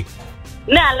υπόλοιποι?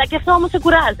 Ναι, αλλά και αυτό όμως σε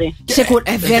κουράζει.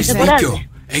 Έχεις δίκιο.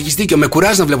 Έχεις δίκιο, με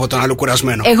κουράζει να βλέπω τον άλλο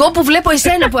κουρασμένο. Εγώ που βλέπω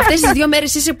εσένα που αυτές τις 2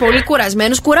 μέρες είσαι πολύ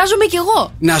κουρασμένος, κουράζομαι κι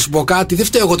εγώ. Να σου πω κάτι, δεν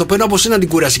φταίω εγώ, το παίρνω από σένα την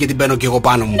κούραση και την παίρνω κι εγώ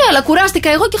πάνω μου. Ναι, αλλά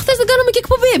κουράστηκα εγώ και χθες δεν κάναμε και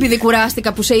εκπομπή επειδή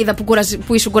κουράστηκα που σε είδα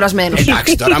που ήσουν κουρασμένος.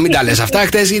 Εντάξει, τώρα μην τα λες αυτά,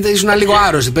 χθες ήσουν λίγο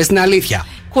άρρωστη, πες την αλήθεια.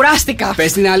 Κουράστηκα.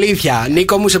 Πες την αλήθεια.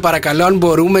 Νίκο μου, σε παρακαλώ, αν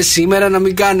μπορούμε σήμερα να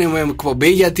μην κάνουμε εκπομπή,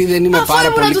 γιατί δεν είμαι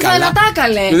πάρα πολύ καλά. Του θανατά,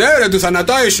 καλέ. Ναι, ρε, του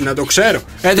θανατά ήσουν, να το ξέρω.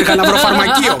 Έτρεχα να βρω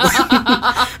φαρμακείο.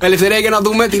 Ελευθερία, για να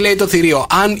δούμε τι λέει το θηρίο.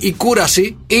 Αν η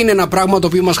κούραση είναι ένα πράγμα το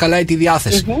οποίο μας χαλάει τη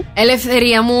διάθεση.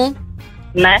 Ελευθερία μου.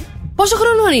 Ναι. Πόσο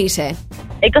χρονών είσαι?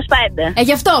 25.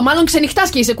 Γι' αυτό, μάλλον ξενυχτάς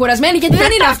και είσαι κουρασμένη, γιατί δεν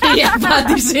είναι αυτή η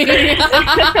απάντηση.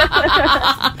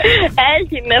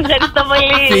 Έγινε, ευχαριστώ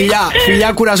πολύ.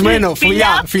 Φιλιά κουρασμένο.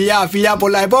 Φιλιά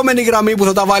πολλά. Επόμενη γραμμή που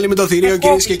θα τα βάλει με το θηρίο,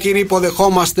 κυρίες και κύριοι,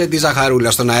 υποδεχόμαστε τη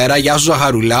Ζαχαρούλα στον αέρα. Γεια σου,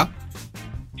 Ζαχαρούλα.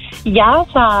 Γεια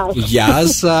σας. Γεια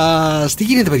σας. Τι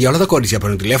γίνεται, παιδιά, όλα τα κορίτσια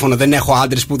παίρνουν τηλέφωνο. Δεν έχω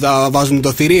άντρες που τα βάζουν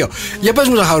το θηρίο. Για πες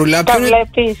μου, Ζαχαρούλα. Τα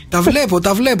βλέπεις?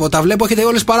 Τα βλέπω, έχετε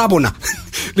όλες παράπονα.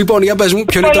 Λοιπόν, για πες μου,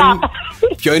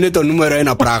 ποιο είναι το νούμερο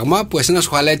 1 πράγμα που εσένα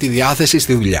σου χαλάει τη διάθεση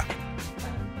στη δουλειά?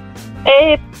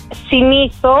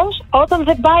 Συνήθως όταν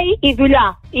δεν πάει η δουλειά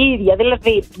η ίδια,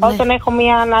 δηλαδή όταν έχω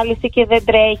μια ανάλυση και δεν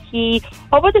τρέχει.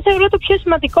 Οπότε θεωρώ το πιο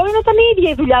σημαντικό είναι όταν η ίδια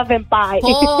η δουλειά δεν πάει.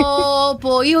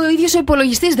 Ή ο ίδιος ο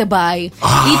υπολογιστής δεν πάει.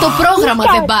 Ή το πρόγραμμα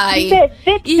δεν πάει.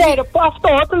 Δεν ξέρω. Αυτό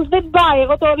όταν δεν πάει.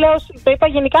 Εγώ το είπα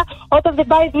γενικά, όταν δεν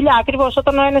πάει η δουλειά. Ακριβώς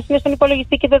όταν ο ένας είναι στον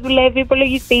υπολογιστή και δεν δουλεύει ο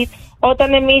υπολογιστής.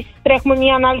 Όταν εμείς τρέχουμε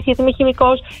μια ανάλυση, γιατί είμαι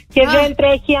χημικός και δεν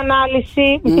τρέχει η ανάλυση.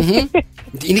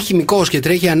 Είναι χημικός και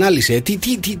τρέχει ανάλυση.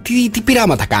 Τι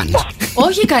πειράματα κάνεις?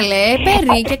 Όχι καλέ,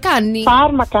 παίρνει και κάνει.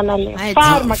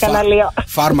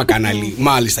 Φάρμακα αναλύει.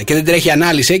 Μάλιστα. Και δεν τρέχει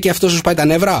ανάλυση και αυτό σου σπάει τα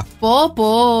νεύρα.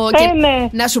 Ναι.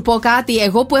 Να σου πω κάτι.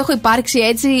 Εγώ που έχω υπάρξει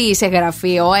έτσι σε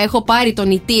γραφείο, έχω πάρει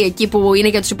τον ητή εκεί που είναι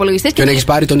για τους υπολογιστές. Ποιον έχεις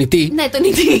πάρει, τον ητή? Ναι, τον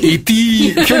ητή.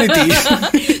 Ποιον ητή?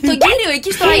 Τον κύριο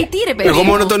εκεί στο IT, ρε παιδί. Εγώ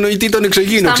μόνο τον ητή τον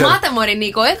εξωγήινο ξέρω. Σταμάτα, μωρέ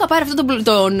Νίκο. Έχω πάρει αυτόν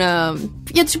τον.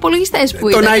 Για τους υπολογιστές που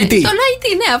είναι. Τον IT. Τον IT,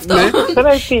 ναι, αυτό.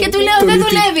 Και του λέω, δεν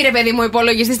δουλεύει, ρε παιδί μου, ο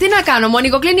υπολογιστής. Τι να κάνω,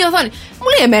 Μονίκο, κλείνει η οθόνη. Μου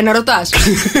λέει, εμένα ρωτάς.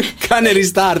 Κάνε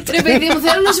restart. Ρε παιδί μου,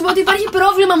 θέλω να σου πω ότι υπάρχει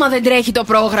πρόβλημα μα δεν τρέχει το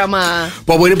πρόγραμμα.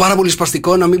 Που είναι πάρα πολύ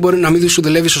σπαστικό να μην σου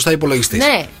δουλεύει σωστά υπολογιστής.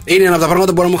 Ναι. Είναι ένα από τα πράγματα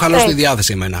που μπορεί να μου χαλάσει τη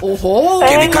διάθεση εμένα.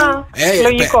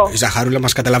 Λογικό. Η Ζαχαρούλα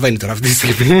μας καταλαβαίνει τώρα αυτή τη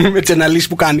στιγμή με τις αναλύσεις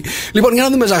που κάνει. Λοιπόν, για να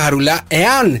δούμε, Ζαχαρούλα,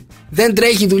 εάν δεν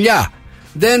τρέχει δουλειά,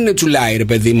 δεν τσουλάει, ρε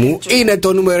παιδί μου. Είναι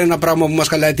το νούμερο ένα πράγμα που μας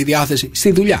χαλάει τη διάθεση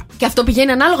στη δουλειά. Και αυτό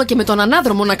πηγαίνει ανάλογα και με τον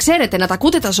ανάδρομο, να ξέρετε, να τα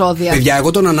ακούτε τα ζώδια. Παιδιά,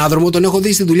 εγώ τον ανάδρομο τον έχω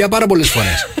δει στη δουλειά πάρα πολλές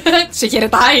φορές. Σε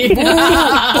χαιρετάει.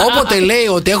 Όποτε λέει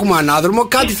ότι έχουμε ανάδρομο,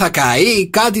 κάτι θα καεί,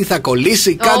 κάτι θα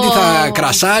κολλήσει, κάτι θα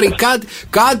κρασάρει,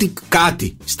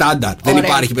 κάτι. Στάνταρ. Δεν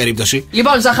υπάρχει περίπτωση.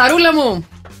 Λοιπόν, Ζαχαρούλα μου,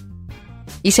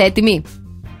 είσαι έτοιμη?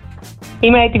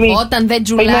 Είμαι έτοιμη. Όταν δεν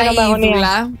τζουλάει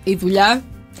η δουλειά,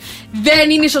 δεν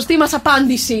είναι η σωστή μας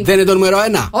απάντηση. Δεν είναι το νούμερο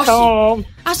 1. Όχι.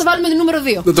 Ας το βάλουμε το νούμερο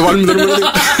 2. Να το βάλουμε το νούμερο 2.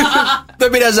 Δεν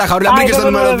πειράζει, Ζαχαρούλα, μπήκε στο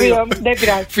νούμερο 2. Δεν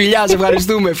πειράζει. Φιλιά, σε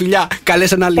ευχαριστούμε. Φιλιά,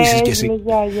 καλές αναλύσεις κι εσύ.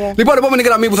 Λοιπόν, επόμενη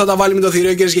γραμμή που θα τα βάλει με το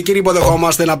θηρίο, κυρίες και κύριοι,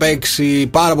 υποδεχόμαστε να παίξει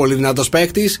πάρα πολύ δυνατός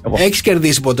παίκτης. Έχεις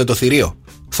κερδίσει ποτέ το θηρίο,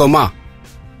 Θωμά?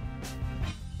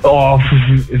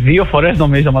 2 φορές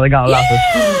νομίζω, μα δεν κάνω λάθος.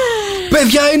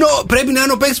 Παιδιά, πρέπει να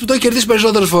είναι ο παίκτης που το έχει κερδίσει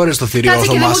περισσότερες φορές το θηρίο. Κάτσε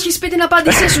και δεν μου έχεις πει την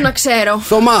απάντησή σου να ξέρω.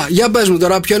 Θωμά, για πες μου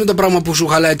τώρα, ποιο είναι το πράγμα που σου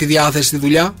χαλάει τη διάθεση στη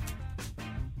δουλειά?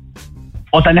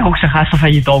 Όταν έχω ξεχάσει το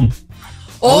φαγητό μου.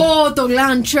 Το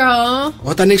λάντσο.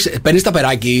 Όταν παίρνεις τα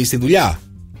περάκι στη δουλειά.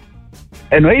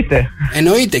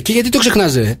 Εννοείται. Και γιατί το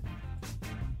ξεχνάς, ρε?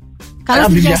 Καλά,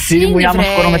 στη διασύνη μου, άμα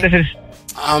σκορώ με 4.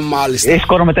 Μάλιστα.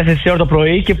 Σκόρω με 4 ώρα το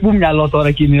πρωί και πού μυαλό τώρα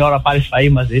εκείνη η ώρα πάρεις φαΐ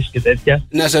μαζί σου και τέτοια.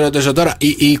 Να σε ρωτήσω τώρα,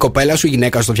 η κοπέλα σου, η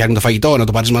γυναίκα σου το φτιάχνει το φαγητό, να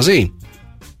το πάρεις μαζί?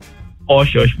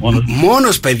 Όχι, μόνος.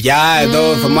 Μόνος, παιδιά,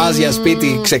 εδώ Θωμάς για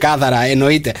σπίτι, ξεκάθαρα,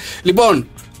 εννοείται. Λοιπόν,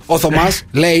 ο Θωμάς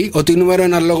λέει ότι νούμερο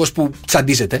ένα λόγος που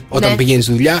τσαντίζεται όταν πηγαίνει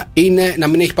στη δουλειά είναι να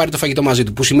μην έχει πάρει το φαγητό μαζί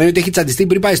του. Που σημαίνει ότι έχει τσαντιστεί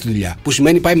πριν πάει στη δουλειά. Που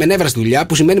σημαίνει πάει με νεύρα στη δουλειά.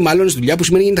 Που σημαίνει μάλλον στη δουλειά. Που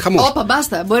σημαίνει γίνεται χαμός. Όπα,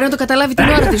 μπάστα. Μπορεί να το καταλάβει την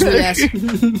ώρα της δουλειάς.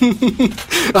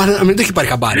 Να μην το έχει πάρει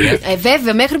χαμπάρι.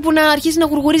 Βέβαια, μέχρι που να αρχίσει να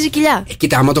γουργουρίζει κοιλιά.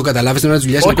 Κοίτα, άμα το καταλάβει την ώρα της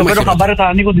δουλειάς. Όχι, το παίρνω χαμπάρι όταν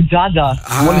ανοίγω την τσάντα.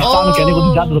 Μόλις πάνω και ανοίγω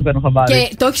την τσάντα το παίρνω χαμπάρι.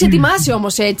 Και το έχει ετοιμάσει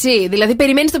όμως έτσι. Δηλαδή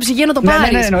περιμένει το ψυγείο να το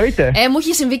πάρει. Ναι, εννοείται. Μου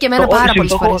έχει συμβεί και εμένα πάρα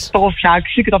πολλές φορές. Το έχω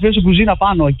φτιάξει και το αφήνω στην κουζίνα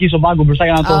πάνω εκεί στον πάγκο μπροστά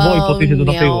για να το δω, υποτίθεται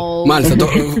το φύγω. Μάλιστα,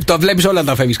 το βλέπεις όλα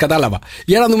τα φεύγεις, κατάλαβα.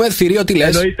 Για να δούμε, θηρίο, τι λες?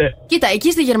 Εννοείται. Κοίτα,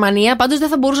 εκεί στη Γερμανία πάντως δεν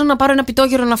θα μπορούσα να πάρω ένα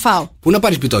πιτόγυρο να φάω. Πού να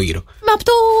πάρεις πιτόγυρο? Από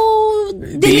το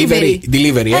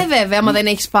delivery. Βέβαια, άμα δεν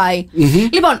έχεις πάει.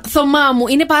 Λοιπόν, Θωμά μου,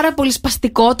 είναι πάρα πολύ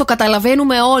σπαστικό, το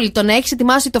καταλαβαίνουμε όλοι. Το να έχεις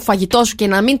ετοιμάσει το φαγητό σου και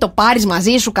να μην το πάρεις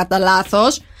μαζί σου κατά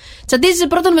λάθος. Τσαντίζεσαι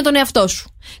πρώτον με τον εαυτό σου.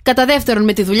 Κατά δεύτερον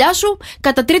με τη δουλειά σου.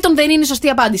 Κατά τρίτον δεν είναι η σωστή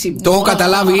απάντηση. Το έχω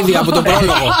καταλάβει ήδη από τον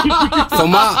πρόλογο.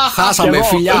 Θωμά, χάσαμε,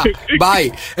 φιλιά. Bye.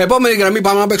 Επόμενη γραμμή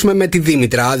πάμε να παίξουμε με τη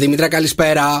Δήμητρα. Δήμητρα,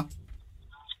 καλησπέρα.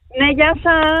 Ναι, γεια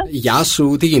σας. Γεια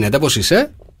σου, τι γίνεται, πώς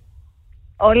είσαι?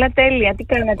 Όλα τέλεια, τι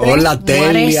κάνετε? Όλα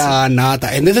τέλεια, Νάτα.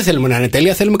 Δεν θέλουμε να είναι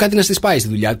τέλεια, θέλουμε κάτι να στις πάει στη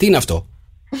δουλειά. Τι είναι αυτό?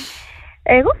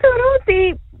 Εγώ θεωρώ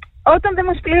ότι όταν δεν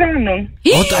μας πληρώνουν.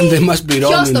 Όταν δεν μας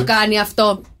πληρώνουν. Ποιος το κάνει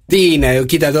αυτό? Τι είναι,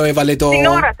 κοίτα εδώ έβαλε το. Στην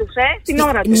ώρα τους, στην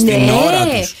ώρα τους. Στην ώρα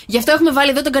τους. Γι' αυτό έχουμε βάλει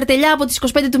εδώ τον καρτελιά από τις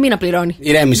 25 του μήνα πληρώνει.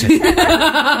 Ηρέμησε.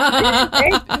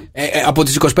 Από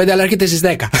τις 25 αλλά έρχεται στις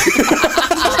 10.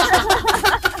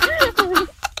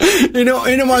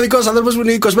 Είναι ο μοναδικός άνθρωπος που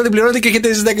είναι 25 πληρώνεται και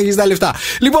έρχεται στις 10 και στα λεφτά.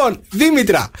 Λοιπόν,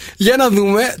 Δήμητρα, για να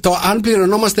δούμε το αν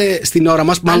πληρωνόμαστε στην ώρα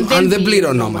μας. Αν δεν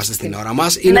πληρωνόμαστε στην ώρα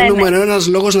μας, είναι νούμερο ένας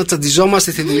λόγος να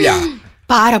τσαντιζόμαστε στη δουλειά.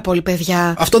 Πάρα πολύ,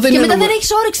 παιδιά. Αυτό δεν και είναι μετά δεν έχεις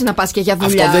όρεξη να πας και για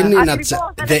δουλειά. Αυτό δεν είναι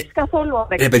δεν έχεις καθόλου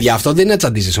όρεξη. παιδιά, αυτό δεν είναι να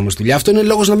τσαντίζεσαι όμως στη δουλειά. Αυτό είναι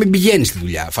λόγος να μην πηγαίνεις στη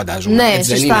δουλειά, φαντάζομαι. Ναι,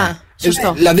 έτσι σωστά.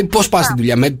 Σωστό. Δηλαδή, πώς πας στη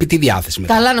δουλειά, με τι διάθεση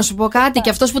μετά? Καλά, να σου πω κάτι. Και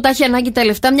αυτός που τα έχει ανάγκη τα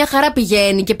λεφτά, μια χαρά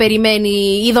πηγαίνει και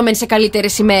περιμένει είδομεν σε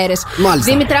καλύτερες ημέρες.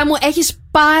 Μάλιστα. Δήμητρά μου, έχεις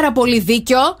πάρα πολύ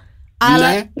δίκιο. Αλλά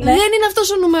δεν είναι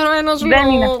αυτός ο νούμερο ένας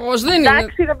λόγος. Δεν είναι.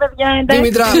 Εντάξει, ρε παιδιά, εντάξει.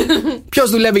 Δήμητρα, ποιος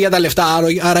δουλεύει για τα λεφτά,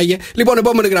 άραγε. Λοιπόν,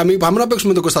 επόμενη γραμμή, πάμε να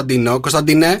παίξουμε τον Κωνσταντίνο.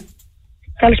 Κωνσταντίνε.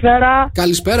 Καλησπέρα.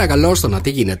 Καλησπέρα, καλώς το να. Τι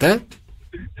γίνεται?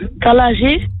 Καλά,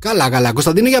 εσείς? Καλά.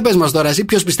 Κωνσταντίνε, για πες μας τώρα, εσύ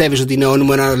ποιος πιστεύεις ότι είναι ο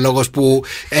νούμερο ένα λόγος που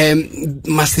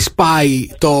μας τη σπάει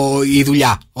η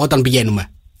δουλειά όταν πηγαίνουμε?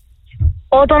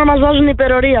 Όταν μας βάζουν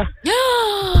υπερορία.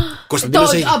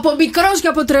 Από μικρός και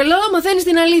από τρελό μαθαίνεις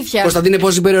την αλήθεια. Κωνσταντίνε,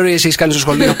 πόσες υπερορίες έχεις κάνει στο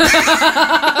σχολείο?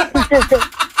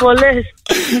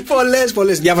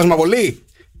 Πολλές. Διάβασμα πολύ?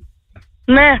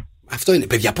 Ναι. Αυτό είναι.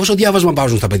 Παιδιά, πόσο διάβασμα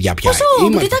βάζουν στα παιδιά πια?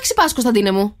 Τι τάξη πας,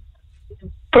 Κωνσταντίνε μου?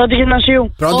 Πρώτη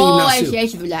γυμνασίου.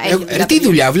 Έχει δουλειά. Τι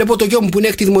δουλειά? Βλέπω το γιο μου που είναι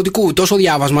έκτη δημοτικού. Τόσο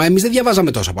διάβασμα. Εμείς δεν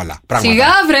διαβάζαμε τόσα πολλά πράγματα. Σιγά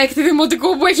βρε, έκτη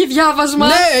δημοτικού που έχει διάβασμα.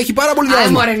 Ναι, έχει πάρα πολύ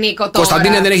διάβασμα. Μωρέ, Νίκο, τώρα.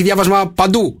 Κωνσταντίνε, δεν έχει διάβασμα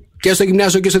παντού. Και στο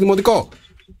γυμνάσιο και στο δημοτικό.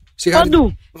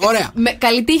 Παντού. Ωραία.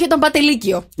 Καλή τύχη όταν πάτε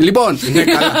λύκειο. Λοιπόν,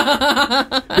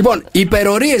 λοιπόν,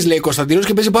 υπερορίες λέει ο Κωνσταντίνος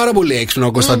και παίζει πάρα πολύ έξυπνο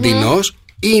ο Κωνσταντίνος.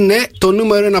 είναι το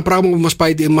νούμερο ένα πράγμα που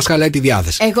μας χαλάει τη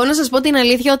διάθεση? Εγώ να σας πω την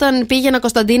αλήθεια, όταν πήγαινα,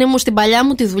 Κωνσταντίνε μου, στην παλιά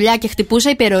μου τη δουλειά και χτυπούσα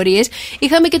υπερορίες,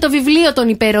 είχαμε και το βιβλίο των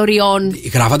υπεροριών.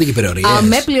 Γράφατε και υπερορίες?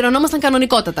 Αμέ, πληρωνόμασταν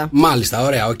κανονικότατα. Μάλιστα,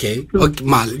 ωραία, οκ.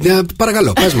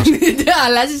 Παρακαλώ, πες μας.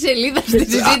 Αλλάζει σελίδα στη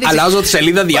συζήτηση. Αλλάζω τη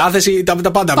σελίδα, διάθεση,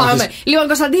 τα πάντα. Πάμε. Λοιπόν,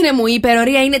 Κωνσταντίνε μου, η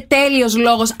υπερορία είναι τέλειος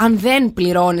λόγος, αν δεν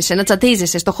πληρώνεις, να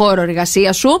τσατίζεσαι στο χώρο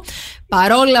εργασίας σου.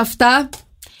 Παρόλα αυτά.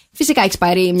 Φυσικά έχει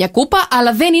πάρει μια κούπα,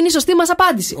 αλλά δεν είναι η σωστή μας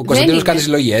απάντηση. Ο Κωνσταντίνος κάνει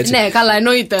συλλογή, έτσι. Ναι, καλά,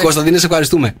 εννοείται. Κωνσταντίνε, σε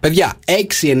ευχαριστούμε. Παιδιά,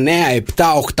 6, 9,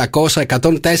 7, 800,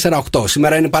 104, 8.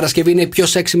 Σήμερα είναι Παρασκευή, είναι η πιο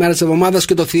σεξι μέρα της εβδομάδας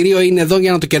και το θηρίο είναι εδώ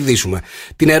για να το κερδίσουμε.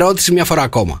 Την ερώτηση μια φορά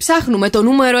ακόμα. Ψάχνουμε το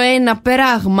νούμερο ένα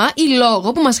πράγμα ή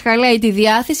λόγο που μας χαλάει τη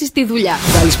διάθεση στη δουλειά.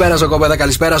 Καλησπέρα, σοκοπέδα,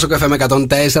 καλησπέρα, Σοκαφέ με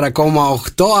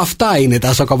 104,8. Αυτά είναι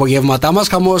τα σοκαπογεύματά μας.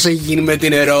 Χαμός έχει γίνει με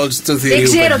την ερώτηση του θηρίου.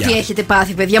 Δεν ξέρω παιδιά. τι έχετε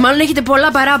πάθει, παιδιά. Μάλλον έχετε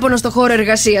πολλά παράπονα στο χώρο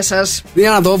εργασίας σας.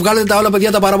 Για να δω, βγάλετε τα όλα,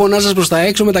 παιδιά, τα παράπονά σας προς τα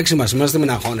έξω μεταξύ μας. Είμαστε, μην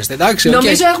αγχώνεστε, εντάξει.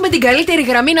 Νομίζω έχουμε την καλύτερη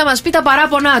γραμμή να μας πει τα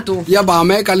παράπονά του. Για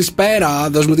πάμε, καλησπέρα.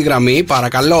 Δώσ' μου τη γραμμή,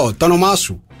 παρακαλώ. Το όνομά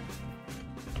σου?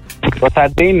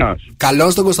 Κωνσταντίνος.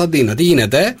 Καλώς τον Κωνσταντίνο, τι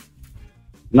γίνεται?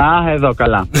 Να, εδώ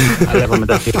καλά. Παλεύω με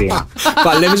τα θηρία.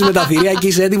 Παλεύεις με τα θηρία και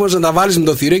είσαι έτοιμος να τα βάλεις με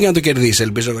το θηρίο για να το κερδίσεις,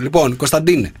 ελπίζω. Λοιπόν,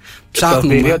 Κωνσταντίνε,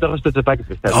 ψάχνουμε. Το θηρίο το έχω στο τσεπάκι,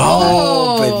 πιστεύω.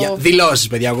 Παιδιά. Δηλώσεις,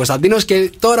 παιδιά, ο Κωνσταντίνος,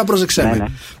 και τώρα πρόσεξε με. Ναι.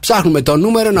 Ψάχνουμε το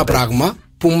νούμερο ένα πράγμα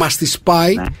που μας τη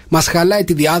σπάει, μας χαλάει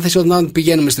τη διάθεση όταν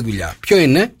πηγαίνουμε στη δουλειά. Ποιο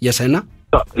είναι για σένα?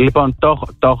 Λοιπόν,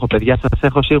 το έχω, παιδιά, σας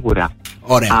έχω σίγουρα.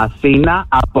 Ωραία. Αθήνα,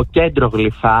 από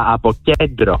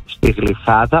κέντρο στη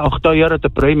Γλυφάδα, 8 η ώρα το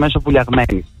πρωί μέσω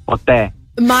Βουλιαγμένης. Ποτέ.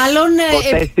 Μάλλον.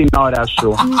 Ποτέ στην ώρα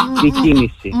σου. Η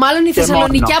κίνηση. Μάλλον η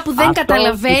Θεσσαλονικιά που δεν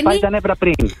καταλαβαίνει. Πάει τα νεύρα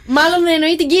πριν. Μάλλον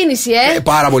εννοεί την κίνηση,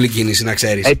 Πάρα πολύ κίνηση, να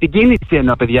ξέρεις. Την κίνηση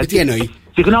εννοώ, παιδιά. Τι εννοεί?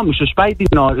 Συγγνώμη,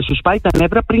 σου σπάει τα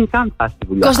νεύρα πριν καν πας στη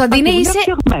δουλειά. Κωνσταντίνε,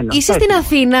 είσαι στην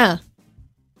Αθήνα?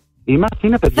 Είμαι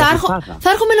Αθήνα, παιδιά. Θα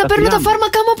έρχομαι να παίρνω τα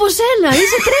φάρμακά μου από σένα.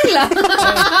 Είσαι τρέλα.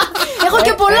 Έχω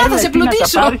και πολλά, θα σε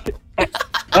πλουτίσω.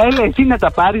 Έλα, εσύ να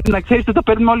τα πάρεις, να ξέρεις ότι το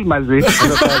παίρνουμε όλοι μαζί.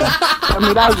 Θα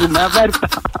μοιράζουμε, αβέρτα.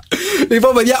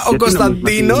 Λοιπόν, παιδιά, ο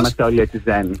Κωνσταντίνος. Είμαστε όλοι έτσι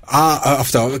ζένοι.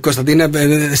 Αυτό. Κωνσταντίνε,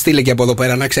 στείλε και από εδώ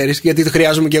πέρα, να ξέρεις, γιατί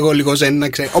χρειάζομαι και εγώ λίγο ζένη, να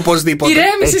ξέρεις. Οπωσδήποτε.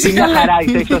 Ηρέμησε, εσύ μια χαρά,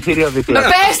 είσαι στο θηρίο δίπλα.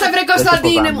 Πες τα, βρε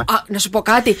Κωνσταντίνε μου. Να σου πω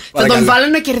κάτι. Θα τον βάλω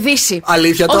να κερδίσει.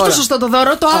 Αλήθεια τώρα? Όχι το σωστό το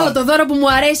δώρο, το άλλο το δώρο που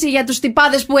μου αρέσει για τους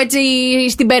τυπάδες που έτσι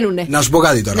στην μπαίνουνε. Να σου πω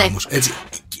κάτι τώρα όμως.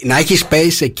 Να έχεις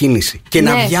πέσει σε κίνηση και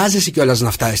να βιάζεσαι κιόλας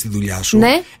να φτάσεις στη δουλειά σου.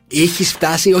 Ναι. Έχεις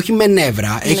φτάσει όχι με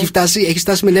νεύρα, έχεις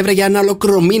φτάσει με νεύρα για ένα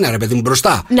ολόκληρο μήνα, ρε παιδί μου,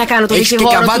 μπροστά. Να κάνω το δικηγόρο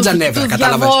και καβάτζα νεύρα,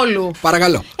 κατάλαβες.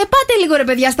 Παρακαλώ. Πάτε λίγο, ρε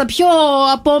παιδιά, στα πιο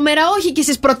απόμερα, όχι και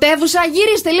στις πρωτεύουσα,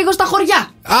 γυρίστε λίγο στα χωριά.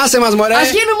 Άσε μας, μωρέ.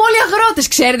 Ας γίνουμε όλοι αγρότες,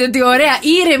 ξέρετε τι ωραία,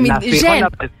 ήρεμη,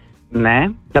 ζεν. Ναι,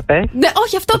 τα πες.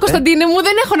 Όχι αυτό, Κωνσταντίνε μου,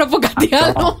 δεν έχω να πω κάτι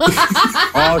άλλο.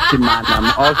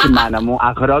 Όχι, μάνα μου.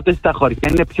 Αγρότες στα χωριά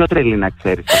είναι πιο τρελή, να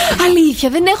ξέρεις. Αλήθεια,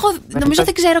 δεν έχω. Νομίζω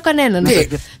δεν ξέρω κανέναν.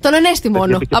 Τον Ανέστη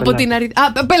μόνο. Από την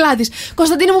πελάτης.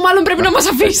 Κωνσταντίνε μου, μάλλον πρέπει να μας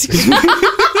αφήσεις.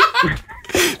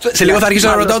 Σε λίγο θα αρχίσω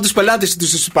να ρωτάω τους πελάτες του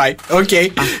σου πάει.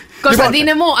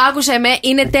 Κωνσταντίνε μου, άκουσε με,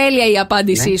 είναι τέλεια η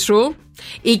απάντησή σου.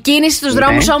 Η κίνηση στους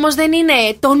δρόμους όμως δεν είναι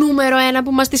το νούμερο ένα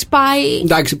που μας τη σπάει.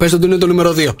 Εντάξει, πες ότι είναι το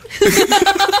νούμερο 2. Δεν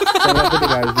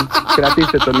πειράζει.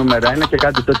 Κρατήστε το νούμερο 1 και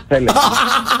κάντε το ό,τι θέλετε.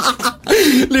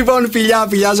 Λοιπόν,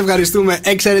 φιλιά, σε ευχαριστούμε.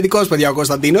 Εξαιρετικός, παιδιά, ο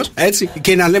Κωνσταντίνος. Έτσι.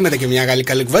 Και να λέμε και μια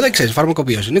καλή κουβέντα. Ξέρεις,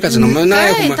 φαρμακοποιός είναι. Κάτσε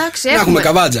να έχουμε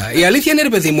καβάτζα. Η αλήθεια είναι, ρε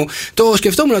παιδί μου, το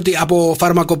σκεφτόμουν ότι από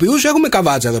φαρμακοποιούς έχουμε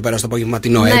καβάτζα εδώ πέρα στο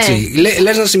απογευματινό. Έτσι.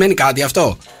 Λες να σημαίνει κάτι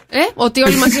αυτό? Ότι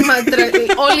όλοι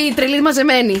οι τρελοί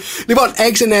μαζεμένοι. Λοιπόν,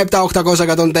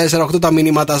 697-800-1048 τα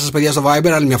μηνύματά σας, παιδιά, στο Viber.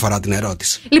 Άλλη μια φορά την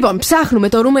ερώτηση. Λοιπόν, ψάχνουμε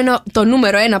το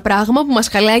νούμερο ένα πράγμα που μας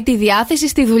χαλάει τη διάθεση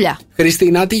στη δουλειά.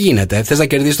 Χριστίνα, τι γίνεται? Θες να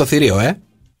κερδίσεις το θηρίο,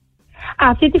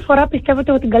 Αυτή τη φορά πιστεύω ότι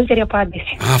έχω την καλύτερη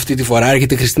απάντηση. Αυτή τη φορά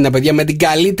έρχεται η Χριστίνα, παιδιά, με την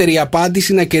καλύτερη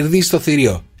απάντηση να κερδίσει το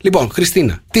θηρίο. Λοιπόν,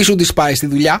 Χριστίνα, τι σου τη πάει στη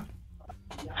δουλειά?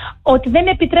 Ότι δεν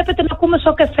επιτρέπεται να ακούμε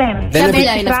σοκαφέ. Δεν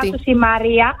είναι αυτή. Η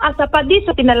Μαρία, ας απαντήσω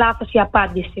ότι είναι λάθος η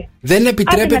απάντηση. Δεν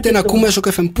επιτρέπεται να ακούμε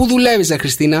σοκαφέ. Πού δουλεύεις,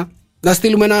 Χριστίνα? Να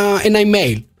στείλουμε ένα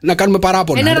email, να κάνουμε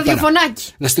παράπονα. Ένα ραδιοφωνάκι.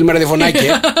 Να στείλουμε ραδιοφωνάκι,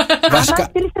 Βασικά. Θα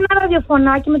στείλεις ένα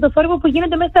ραδιοφωνάκι με το θόρυβο που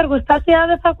γίνεται μέσα στα εργοστάσια,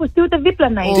 δεν θα ακουστεί ούτε δίπλα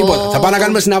να είναι. Τίποτα. Θα πάμε να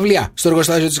κάνουμε συναυλία στο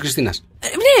εργοστάσιο της Χριστίνας.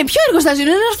 Ναι, ποιο εργοστάσιο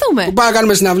είναι, να έρθουμε? Πάμε να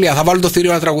κάνουμε συναυλία. Θα βάλω το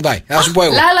θηρίο να τραγουδάει. Θα σου πω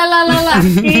εγώ.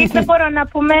 Δεν μπορώ να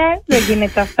πούμε, δεν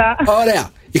γίνεται αυτά. Ωραία.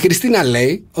 Η Χριστίνα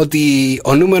λέει ότι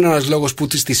ο νούμερο ένας λόγος που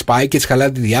τη σπάει και τη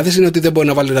χαλάει τη διάθεση είναι ότι δεν μπορεί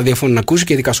να βάλει ραδιόφωνο να ακούσει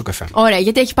και ειδικά στο καφέ. Ωραία,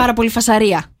 γιατί έχει πάρα πολύ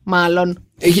φασαρία. Μάλλον.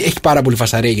 Έχει πάρα πολύ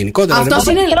φασαρία γενικότερα. Αυτός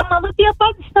είναι. Θέλω να δω τι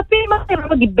απάντηση θα πει. Μα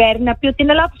την παίρνει να πει ότι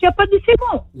είναι λάθος η απάντησή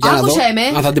μου. Άκουσέ με.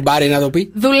 Αν θα την πάρει να το πει.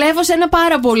 Δουλεύω σε ένα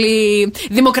πάρα πολύ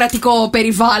δημοκρατικό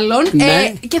περιβάλλον. Ναι.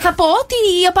 Και θα πω ότι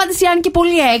η απάντηση, αν και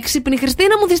πολύ έξυπνη,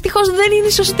 Χριστίνα μου, δυστυχώς δεν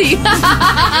είναι σωστή.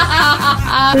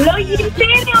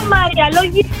 Λογιστήριο, Μαρία,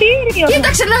 λογιστήριο.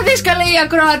 Κοίταξε να δεις, καλέ, οι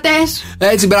ακροατές.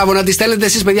 Έτσι, μπράβο, να τη στέλνετε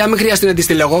εσείς, παιδιά, μην χρειάζεται να τη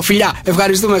στείλω εγώ. Φιλιά,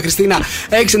 ευχαριστούμε, Χριστίνα.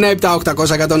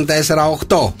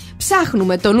 697-800-1048.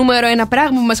 Ψάχνουμε το νούμερο ένα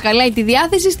πράγμα που μας χαλάει τη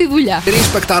διάθεση στη δουλειά. 3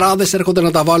 παικταράδες έρχονται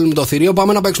να τα βάλουν το θηρίο.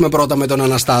 Πάμε να παίξουμε πρώτα με τον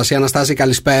Αναστάση. Αναστάση,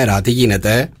 καλησπέρα. Τι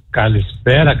γίνεται?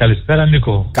 Καλησπέρα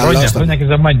Νίκο. Χρόνια και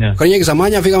ζαμάνια. Χρόνια και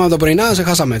ζαμάνια, φύγαμε από το πρωινά, σε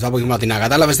χάσαμε το απογευματινά.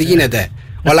 Κατάλαβες τι γίνεται?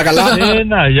 Όλα καλά?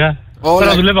 Γεια.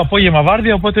 Τώρα δουλεύω απόγευμα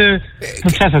βάρδια, οπότε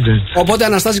με πιάσατε. Οπότε,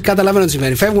 Αναστάση, καταλαβαίνω τι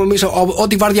συμβαίνει. Φεύγουμε εμείς,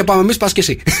 ό,τι βάρδια πάμε εμείς, πας και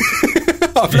εσύ.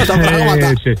 Αυτά τα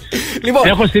πράγματα. Λοιπόν,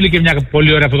 έχω στείλει και μια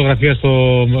πολύ ωραία φωτογραφία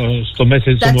στο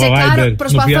message. Τα τσεκάρω,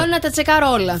 προσπαθώ να τα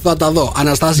τσεκάρω όλα. Θα τα δω.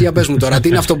 Αναστάσια, πες μου τώρα, τι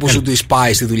είναι αυτό που σου τη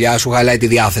σπάει στη δουλειά, σου χαλάει τη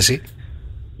διάθεση?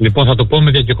 Λοιπόν, θα το πω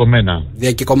με διακεκομένα.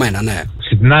 Διακεκομένα, ναι.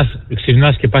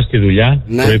 Ξυπνάς και πας στη δουλειά,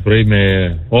 πρωί με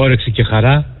όρεξη και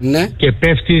χαρά, και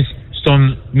πέφτεις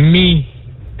στον μη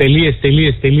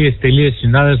τελείες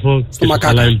συνάδελφο στο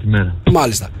μακάκα. Όλη τη μέρα.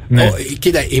 Μάλιστα.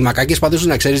 Κοίτα, οι μακάκες πάντως,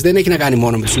 να ξέρεις, δεν έχει να κάνει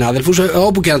μόνο με τους συνάδελφους.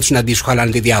 Όπου και να τους συναντήσεις, σου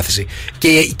χαλάνε τη διάθεση. Και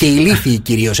οι ηλίθιοι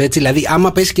κυρίως, έτσι. Δηλαδή,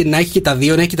 άμα πέσει και να έχει και τα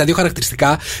δύο, να έχει και τα δύο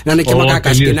χαρακτηριστικά, να είναι και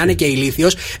μακάκας και να είναι και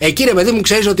ηλίθιος, εκεί ρε παιδί μου,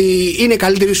 ξέρεις ότι είναι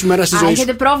καλύτερη σου μέρα στη ζωή σου.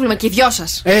 Έχετε πρόβλημα και οι δυο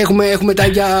σας. Έχουμε τα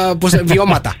ίδια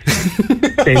βιώματα.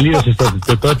 Τελείωσε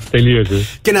τότε, τελείωσε.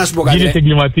 Και να σου πω κάτι. Γίνεσαι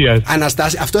εγκληματίας.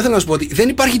 Αναστάση, αυτό ήθελα να σου πω, ότι δεν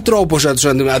υπάρχει τρόπος να τους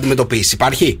αντιμετωπίσεις.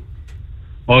 Υπάρχει?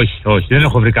 Όχι, δεν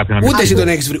έχω βρει κάποιον να Ούτε εσύ τον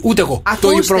έχεις βρει, ούτε εγώ. Ακούστε,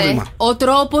 το ίδιο πρόβλημα. Ο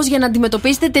τρόπος για να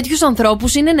αντιμετωπίσετε τέτοιους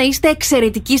ανθρώπους είναι να είστε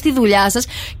εξαιρετικοί στη δουλειά σας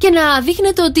και να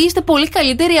δείχνετε ότι είστε πολύ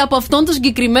καλύτεροι από αυτόν τον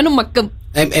συγκεκριμένο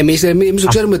Εμείς το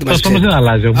ξέρουμε ότι μας ξέρει.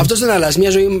 Αυτός δεν αλλάζει. Μια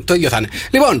ζωή το ίδιο θα είναι.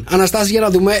 Λοιπόν, Αναστάση, για να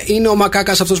δούμε, είναι ο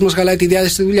μακάκας αυτός που μας χαλάει τη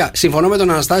διάθεση στη δουλειά. Συμφωνώ με τον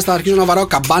Αναστάση, θα αρχίσω να βαράω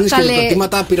καμπάνες και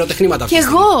λιτοτήματα, πυροτεχνήματα. Κι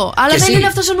εγώ, αλλά δεν είναι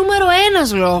αυτός ο νούμερο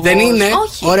ένας λόγος. Δεν είναι.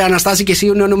 Όχι. Ωραία, Αναστάση, και εσύ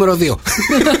είναι ο νούμερο 2.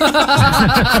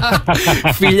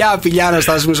 Φιλιά,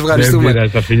 Αναστάση, μου σε ευχαριστούμε.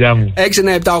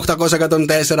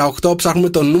 697-800-1048. Ψάχνουμε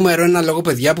το νούμερο 1 λόγο,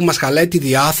 παιδιά, που μας χαλάει τη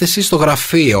διάθεση στο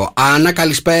γραφείο. Άννα,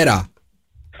 καλησπέρα.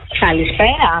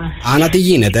 Καλησπέρα. Άννα, τι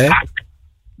γίνεται?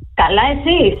 Καλά,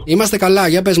 εσείς? Είμαστε καλά.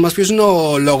 Για πες μας, ποιος είναι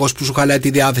ο λόγος που σου χαλάει τη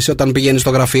διάθεση όταν πηγαίνεις στο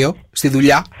γραφείο, στη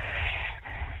δουλειά?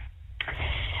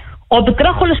 Ο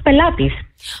πικρόχολος πελάτης.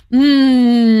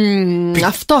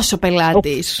 Αυτός ο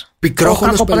πελάτης.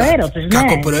 Πικρόχολος πελάτης. Ναι.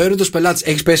 Κακοπροαίρετος πελάτης.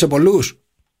 Έχεις πέσει σε πολλούς?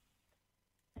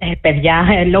 Παιδιά,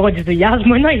 λόγω της δουλειάς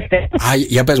μου εννοείται.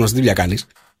 Για πες μας, τι δουλειά κάνεις?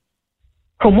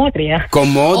 Κομμότρια.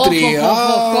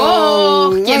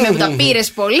 Και με τα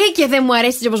πήρες πολύ και δεν μου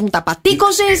αρέσει όπως μου τα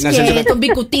πατήκωσες και τον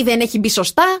μπικουτί δεν έχει μπει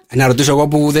σωστά. Να ρωτήσω εγώ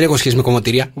που δεν έχω σχέση με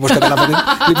κομμωτήρια, όπως καταλαβαίνετε.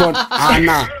 Λοιπόν,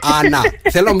 Άννα,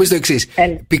 θέλω να μου πεις το εξής.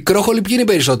 Πικρόχολοι ποιοι είναι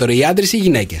περισσότερο, οι άντρες ή οι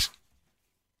γυναίκες?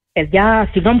 Παιδιά,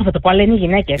 συγγνώμη που θα το πω, αλλά είναι οι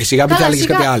γυναίκες. Εσύ γάπη θα έλεγες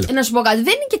κάτι άλλο. Να σου πω κάτι,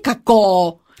 δεν είναι και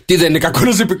κακό. Τι, δεν είναι κακό να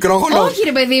είσαι πικρόχολο? Όχι,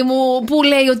 ρε παιδί μου, που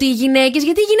λέει ότι οι γυναίκες,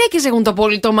 γιατί οι γυναίκες έχουν το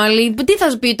πολύ το μαλλί. Τι θα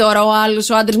σου πει τώρα ο άλλος,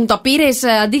 ο άντρας μου τα πήρες,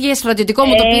 αντί για στρατιωτικό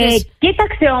μου το πήρες?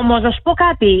 Κοίταξε όμως, να σου πω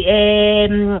κάτι.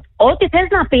 Ό,τι θες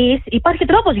να πεις, υπάρχει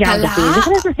τρόπος για να το πεις. Δεν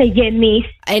θες να σε γεννείς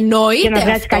και να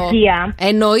βγάζεις κακία.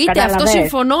 Εννοείται, αυτό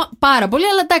συμφωνώ πάρα πολύ,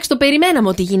 αλλά εντάξει, το περιμέναμε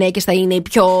ότι οι γυναίκες θα είναι οι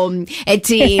πιο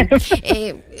έτσι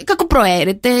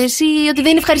κακοπροαίρετες ή ότι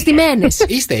δεν είναι ευχαριστημένες.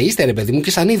 Είστε ρε παιδί μου,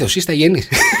 και σαν είδος, είστε γενείς.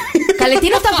 Καλέ, τι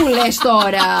είναι αυτά που λες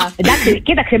τώρα? Εντάξει,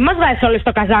 κοίταξε, μας βάζεις όλες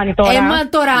στο καζάνι τώρα. Μα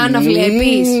τώρα, Άννα,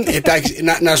 βλέπεις. Εντάξει,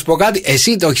 να σου πω κάτι.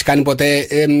 Εσύ το έχεις κάνει ποτέ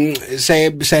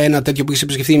σε ένα τέτοιο που έχεις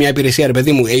επισκεφτεί μια υπηρεσία, ρε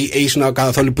παιδί μου? Ήσουν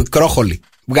καθόλου πικρόχολη?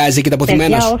 Βγάζει εκεί τα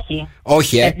αποθυμένα σου?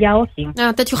 Όχι. Παιδιά, όχι.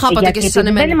 Τέτοιο χάπατε και εσείς σαν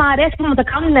εμένα. Δεν μου αρέσει που μου το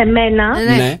κάνουν εμένα.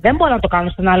 Δεν μπορώ να το κάνω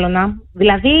στον άλλον.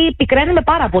 Δηλαδή, πικραίνουμε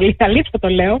πάρα πολύ. Αλήθεια το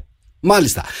λέω.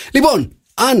 Μάλιστα. Λοιπόν,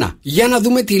 Άννα, για να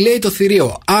δούμε τι λέει το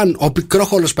θηρίο. Αν ο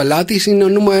πικρόχολος πελάτης είναι ο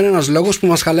νούμερο ένας λόγος που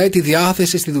μας χαλάει τη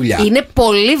διάθεση στη δουλειά. Είναι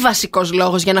πολύ βασικός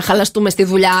λόγος για να χαλαστούμε στη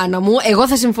δουλειά, Άννα μου. Εγώ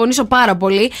θα συμφωνήσω πάρα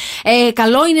πολύ.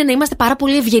 Καλό είναι να είμαστε πάρα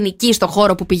πολύ ευγενικοί στο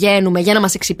χώρο που πηγαίνουμε για να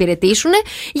μας εξυπηρετήσουν.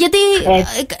 Γιατί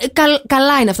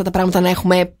καλά είναι αυτά τα πράγματα να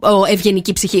έχουμε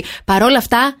ευγενική ψυχή. Παρόλα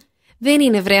αυτά, δεν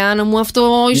είναι, βρε Άννα μου,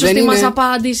 αυτό η σωστή μας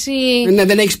απάντηση. Ναι,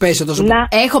 δεν έχεις πέσει τόσο πολύ.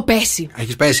 Έχω πέσει.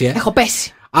 Έχεις πέσει, Έχω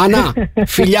πέσει. Άννα,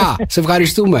 φιλιά, σε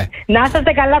ευχαριστούμε. Να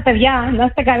είστε καλά, παιδιά, να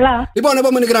είστε καλά. Λοιπόν,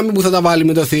 επόμενη γραμμή που θα τα βάλει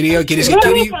με το θηρίο, κυρίες και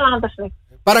κύριοι.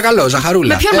 Παρακαλώ,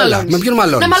 Ζαχαρούλα. Με ποιον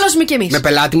μαλώνεις? Να μαλώσουμε κι εμείς. Με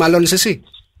πελάτη μαλώνεις εσύ?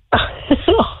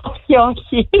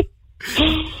 Όχι.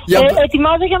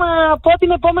 Ετοιμάζω για να πω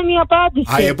την επόμενη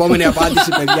απάντηση. Η επόμενη απάντηση,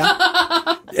 παιδιά.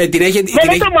 Δεν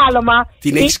είναι το μάλωμα.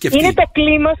 Την έχει σκεφτεί. Είναι το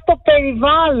κλίμα στο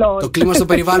περιβάλλον. Το κλίμα στο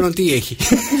περιβάλλον τι έχει?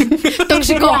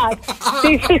 Τοξικό.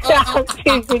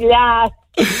 Τη δουλειά.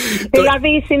 Δηλαδή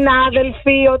οι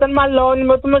συνάδελφοι όταν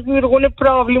μαλώνουμε, όταν μας δημιουργούν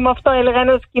πρόβλημα. Αυτό έλεγα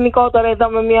ένα σκηνικό τώρα εδώ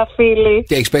με μια φίλη.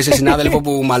 Τι έχεις πέσει σε συνάδελφο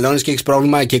που μαλώνεις και έχεις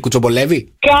πρόβλημα και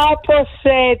κουτσομπολεύει? Κάπως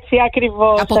έτσι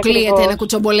ακριβώς. Αποκλείεται να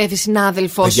κουτσομπολεύει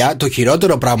συνάδελφος. Παιδιά, το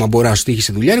χειρότερο πράγμα που μπορεί να σου τύχει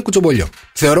στη δουλειά είναι κουτσομπολιό.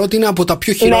 Θεωρώ ότι είναι από τα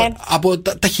πιο από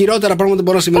τα χειρότερα πράγματα που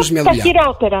μπορούν να συμβαίνουν σε μια δουλειά. Τα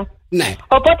χειρότερα. Ναι.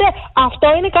 Οπότε αυτό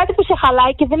είναι κάτι που σε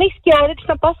χαλάει και δεν έχεις και όρεξη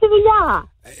να πας στη δουλειά.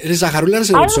 Ρε Ζαχαρούλα, να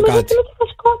σε ρωτήσω κάτι.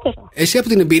 Εσύ από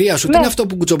την εμπειρία σου, τι είναι αυτό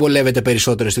που κουτσομπολεύεται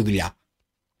περισσότερο στη δουλειά?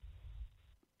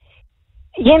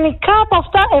 Γενικά από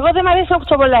αυτά, εγώ δεν μ' αρέσει να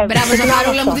κουτσομπολεύω. Μπράβο,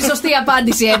 Ζαχαρούλα μου, τη σωστή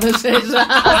απάντηση έδωσες.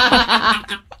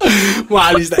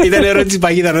 Μάλιστα, ήταν ερώτηση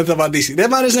παγίδα να το απαντήσει. Δεν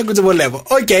μ' αρέσει να κουτσομπολεύω.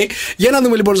 Οκ, για να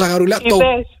δούμε λοιπόν, Ζαχαρούλα,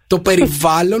 το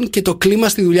περιβάλλον και το κλίμα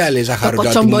στη δουλειά, λέει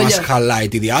Ζαχαρούλα, ότι μας χαλάει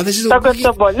τη διάθεση. Το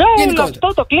κοτσομπολιό,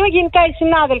 αυτό το κλίμα. Γενικά οι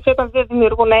συνάδελφοι όταν δεν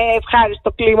δημιουργούν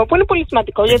ευχάριστο κλίμα, που είναι πολύ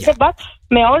σημαντικό, γιατί δεν πας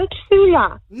με όρεξη στη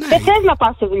δουλειά. Δεν θες να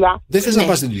πας στη δουλειά. Δεν θες να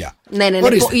πας στη δουλειά. Ναι.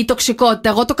 Η τοξικότητα,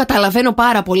 εγώ το καταλαβαίνω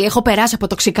πάρα πολύ. Έχω περάσει από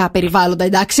τοξικά περιβάλλοντα,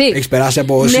 εντάξει. Έχεις περάσει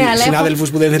από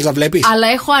συνάδελφους που δεν θέλεις να βλέπεις. Αλλά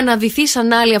έχω αναδυθεί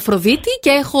σαν άλλη Αφροδίτη και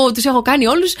τους έχω κάνει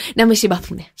όλους να με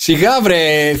συμπαθούν. Σιγά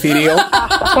βρε θηρίο.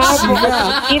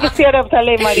 Είδες τι ωραία που τα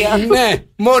λέει η Μαρία. Ναι,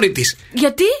 μόνη της.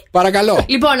 Γιατί? Παρακαλώ.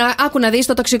 Λοιπόν, άκου να δεις,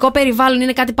 το τοξικό περιβάλλον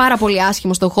είναι κάτι πάρα πολύ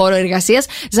άσχημο στον χώρο εργασίας.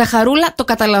 Ζαχαρούλα, το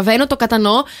καταλαβαίνω, το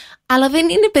κατανοώ. Αλλά δεν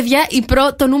είναι, παιδιά,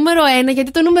 το νούμερο 1,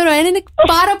 γιατί το νούμερο 1 είναι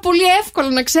πάρα πολύ εύκολο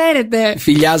να ξέρετε.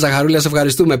 Φιλιά, Ζαχαρούλα, σε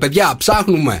ευχαριστούμε. Παιδιά,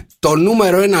 ψάχνουμε το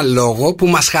νούμερο 1 λόγο που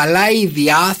μας χαλάει η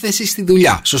διάθεση στη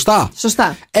δουλειά. Σωστά.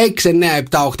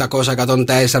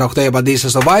 697-800-1048 η απαντήση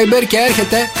στο Viber και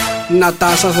έρχεται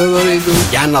Νατάσα Θεοδωρίδου.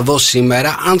 Για να δω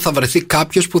σήμερα αν θα βρεθεί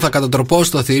κάποιος που θα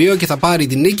κατατροπώσει το θηρίο και θα πάρει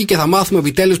την νίκη και θα μάθουμε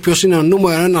επιτέλους ποιος είναι ο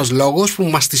νούμερο 1 λόγος που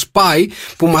μας τη σπάει,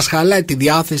 που μας χαλάει τη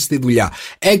διάθεση στη δουλειά.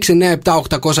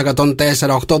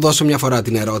 697-800-1048, δώσε μια φορά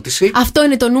την ερώτηση. Αυτό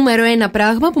είναι το νούμερο 1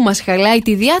 πράγμα που μας χαλάει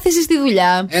τη διάθεση στη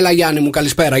δουλειά. Έλα Γιάννη μου,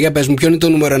 καλησπέρα. Για πες μου, ποιο είναι το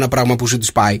νούμερο 1 πράγμα που σου τη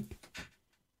σπάει?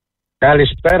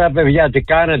 Καλησπέρα παιδιά, τι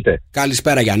κάνετε?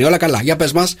 Καλησπέρα Γιάννη, όλα καλά. Για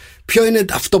πες μας, ποιο είναι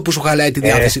αυτό που σου χαλάει τη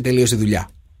διάθεση τελείως στη δουλειά?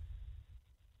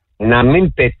 Να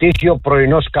μην πετύχει ο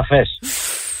πρωινός καφές.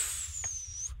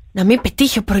 Να μην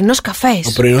πετύχει ο πρωινός καφές.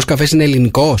 Ο πρωινός καφές είναι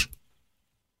ελληνικός?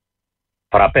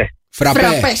 Φραπέ.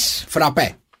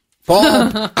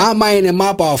 Άμα είναι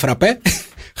μάπα ο φραπέ,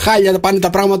 χάλια πάνε τα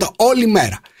πράγματα όλη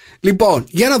μέρα. Λοιπόν,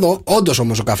 για να δω, όντως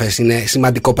όμως ο καφές είναι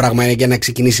σημαντικό πράγμα για να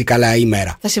ξεκινήσει καλά η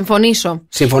μέρα. Θα συμφωνήσω.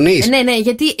 Συμφωνείς? Ναι,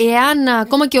 γιατί εάν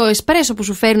ακόμα και ο εσπρέσο που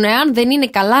σου φέρνουν, εάν δεν είναι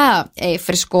καλά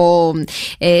φρεσκό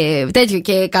τέτοιο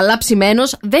και καλά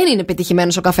ψημένος, δεν είναι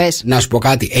πετυχημένος ο καφές. Να σου πω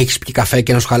κάτι, έχεις πιει καφέ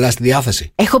και να σου χαλάσει τη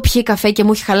διάθεση? Έχω πιει καφέ και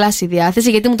μου έχει χαλάσει η διάθεση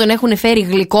γιατί μου τον έχουν φέρει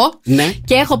γλυκό, ναι,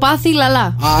 και έχω πάθει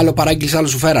λαλά. Άλλο παράγγειλες, άλλο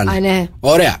σου φέρανε. Ναι.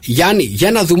 Ωραία. Γιάννη,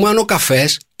 για να δούμε αν ο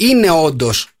καφές είναι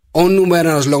όντως ο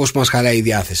νούμερο 1 λόγος που μας χαλάει η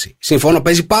διάθεση. Συμφωνώ,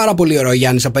 παίζει πάρα πολύ ωραίο ο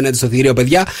Γιάννης απέναντι στο θηρίο,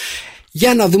 παιδιά.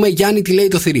 Για να δούμε, Γιάννη, τι λέει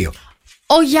το θηρίο.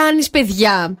 Ο Γιάννης,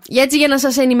 παιδιά, έτσι για να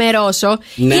σας ενημερώσω,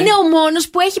 ναι, είναι ο μόνος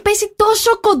που έχει πέσει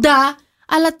τόσο κοντά,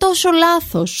 αλλά τόσο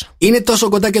λάθος. Είναι τόσο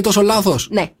κοντά και τόσο λάθος?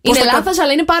 Ναι, είναι λάθος,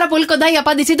 αλλά είναι πάρα πολύ κοντά η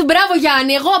απάντησή του. Μπράβο,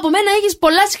 Γιάννη, εγώ από μένα έχεις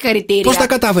πολλά συγχαρητήρια. Πώς τα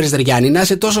κατάφερες, ρε Γιάννη, να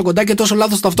είσαι τόσο κοντά και τόσο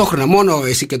λάθος ταυτόχρονα? Μόνο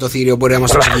εσύ και το θηρίο μπορεί να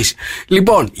μας το εξηγήσει.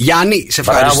 Λοιπόν, Γιάννη, σε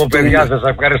ευχαριστούμε. Μπράβο, παιδιά, σας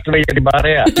ευχαριστούμε για την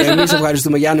παρέα. Και εμείς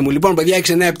ευχαριστούμε, Γιάννη μου. Λοιπόν, παιδιά,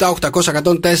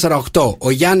 697-800-1048. Ο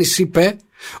Γιάννης είπε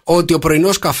ότι ο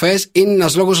πρωινός καφές είναι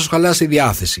ένας λόγος να σου χαλάσει τη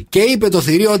διάθεση. Και είπε το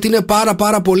θηρίο ότι είναι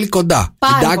πάρα πολύ κοντά.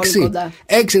 Εντάξει.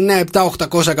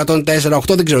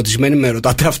 697-800-1048. Δεν ξέρω τι σημαίνει, με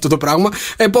ρωτάτε αυτό το πράγμα.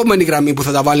 Επόμενη γραμμή που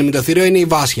θα τα βάλει με το θηρίο είναι η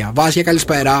Βάσια. Βάσια,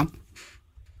 καλησπέρα.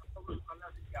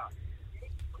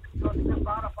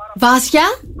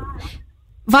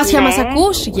 Βάσια, μας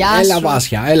ακούς? Γεια σου. Έλα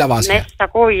Βάσια. Ναι, σας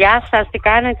ακούω, γεια σας, τι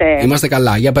κάνετε? Είμαστε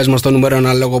καλά. Για πες μας το νούμερο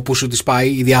 1 λόγο που σου τη πάει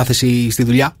η διάθεση στη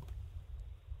δουλειά.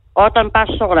 Όταν πας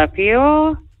στο γραφείο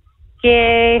και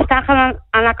τα είχαν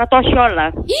ανακατώσει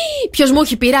όλα. Ποιος μου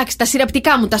έχει πειράξει τα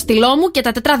συρραπτικά μου, τα στυλό μου και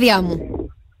τα τετράδια μου?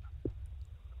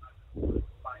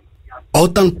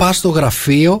 Όταν πας στο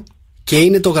γραφείο και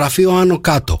είναι το γραφείο άνω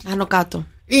κάτω.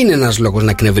 Είναι ένας λόγος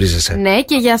να εκνευρίζεσαι. Ναι,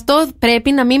 και γι' αυτό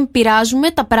πρέπει να μην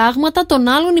πειράζουμε τα πράγματα των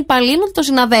άλλων υπαλλήλων, των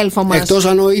συναδέλφων μας. Εκτός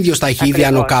αν ο ίδιος τα έχει ήδη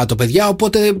άνω κάτω, παιδιά.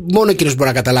 Οπότε μόνο εκείνος μπορεί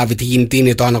να καταλάβει τι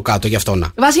είναι το άνω κάτω, γι' αυτό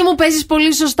να. Βάσια, μου παίζεις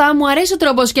πολύ σωστά. Μου αρέσει ο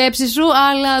τρόπος σκέψης σου,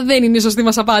 αλλά δεν είναι η σωστή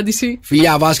μας απάντηση.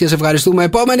 Φιλιά, Βάσια, σε ευχαριστούμε.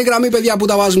 Επόμενη γραμμή, παιδιά, που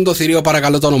τα βάζουμε το θηρίο,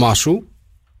 παρακαλώ το όνομά σου.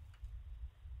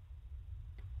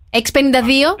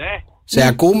 652. Σε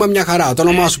ακούμε μια χαρά. Το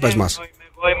όνομά σου, πες μας.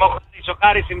 Εγώ είμαι ο Χθής.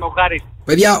 είμαι ο Χάρης.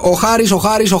 Παιδιά, ο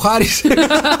Χάρης.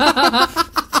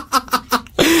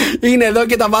 Είναι εδώ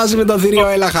και τα βάζει με το θηρίο.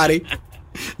 Έλα, Χάρη.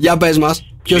 Για πες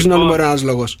μας, ποιος είναι ο νούμερο ένας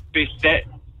λόγος?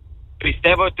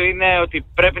 Πιστεύω ότι είναι ότι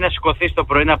πρέπει να σηκωθείς το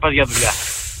πρωί να πας για δουλειά.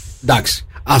 Εντάξει.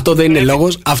 Αυτό δεν είναι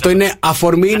λόγος. Αυτό είναι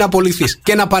αφορμή να απολυθείς.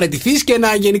 Και να παραιτηθείς και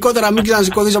να γενικότερα μην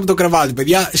ξανασηκωθείς από το κρεβάτι.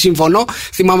 Παιδιά, συμφωνώ.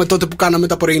 Θυμάμαι τότε που κάναμε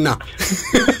τα πρωινά.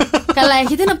 Καλά,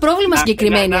 έχετε ένα πρόβλημα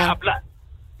συγκεκριμένα.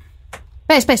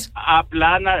 Πες.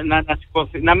 Απλά να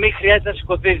σηκωθείς. Να μην χρειάζεται να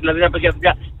σηκωθείς. Δηλαδή να πας για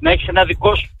δουλειά. Να έχεις ένα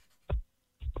δικό σου.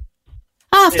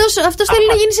 Αυτός θέλει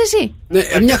να γίνεις εσύ. Ναι,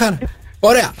 μια χαρά.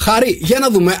 Ωραία. Χάρη, για να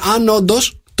δούμε αν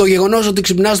όντως το γεγονός ότι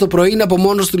ξυπνάς το πρωί είναι από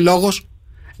μόνος του λόγος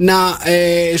να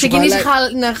ξεκινήσει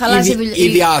να χαλάσει η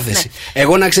διάθεση. Ναι.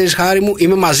 Εγώ, να ξέρεις, Χάρη μου,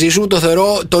 είμαι μαζί σου. Το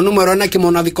θεωρώ το νούμερο ένα και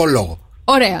μοναδικό λόγο.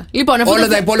 Ωραία. Λοιπόν, όλα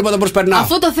τα υπόλοιπα τα προσπερνάω.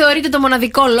 Αφού το θεωρείτε το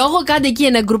μοναδικό λόγο, κάντε εκεί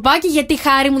ένα γκρουπάκι, γιατί,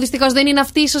 Χάρη μου, δυστυχώς δεν είναι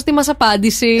αυτή η σωστή μας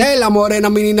απάντηση. Έλα, μωρέ, να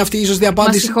μην είναι αυτή η σωστή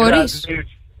απάντηση. Μας συγχωρείς.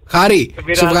 Χάρη,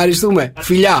 σε ευχαριστούμε.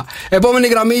 Φιλιά. Επόμενη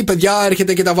γραμμή, παιδιά,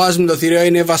 έρχεται και τα βάζουμε το θηρίο.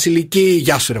 Είναι Βασιλική.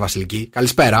 Γεια σου, ρε Βασιλική.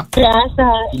 Καλησπέρα. Γεια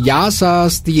σας. Γεια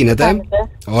σας. Τι γίνεται?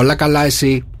 Όλα καλά,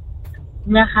 εσύ?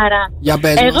 Μια χαρά. Για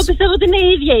πες Εγώ μας. πιστεύω ότι είναι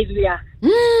η ίδια η δουλειά.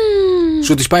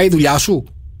 Σου τη πάει η δουλειά σου?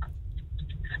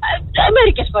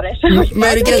 Μερικές φορές.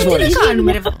 Μερικές φορές. Τι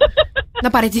κάνουμε, ρε? Να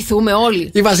παραιτηθούμε όλοι.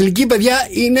 Η Βασιλική, παιδιά,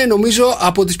 είναι νομίζω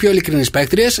από τις πιο ειλικρινείς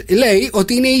παίκτριες. Λέει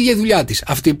ότι είναι η ίδια δουλειά της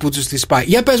αυτή που τους τη πάει.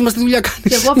 Για πες μας, τι δουλειά κάνεις?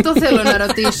 Και εγώ αυτό θέλω να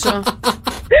ρωτήσω.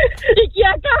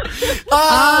 Οικιακά.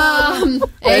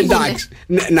 Εντάξει.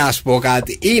 Να σου πω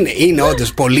κάτι. Είναι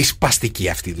όντως πολύ σπαστική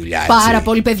αυτή η δουλειά. Πάρα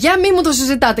πολύ, παιδιά, μην μου το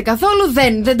συζητάτε καθόλου.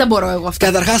 Δεν τα μπορώ εγώ αυτά.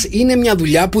 Καταρχάς, είναι μια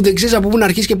δουλειά που δεν ξέρεις από πού να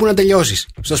αρχίσεις και πού να τελειώσεις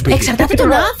στο σπίτι. Εξαρτάται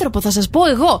τον άνθρωπο, θα σας πω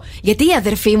εγώ. Γιατί η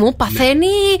αδερφή μου παθαίνει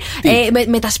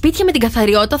με τα σπίτια, με την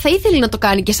καθαριότητα, θα ήθελε να το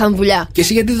κάνει και σαν δουλειά. Και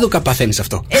εσύ γιατί δεν το παθαίνεις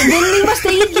αυτό? Δεν είμαστε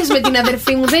ίδιες με την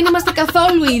αδερφή μου, δεν είμαστε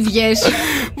καθόλου ίδιες.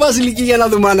 Βασιλική, για να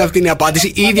δούμε αν αυτή είναι η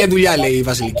απάντηση. Η ίδια δουλειά, λέει η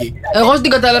Βασιλική. Εγώ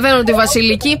την καταλαβαίνω τη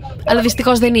Βασιλική, αλλά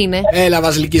δυστυχώς δεν είναι. Έλα,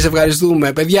 Βασιλική, σε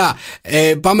ευχαριστούμε. Παιδιά,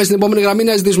 πάμε στην επόμενη γραμμή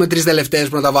να ζητήσουμε 3 τελευταίες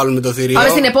που να τα βάλουμε το θηρίο. Πάμε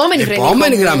στην επόμενη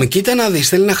γραμμή. Κοίτα να δεις,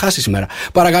 θέλει να χάσει σήμερα.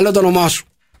 Παρακαλώ το όνομά σου.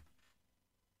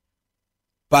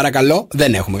 Παρακαλώ,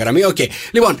 δεν έχουμε γραμμή. Οκ.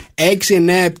 Λοιπόν,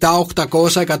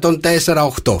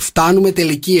 697-800-1048. Φτάνουμε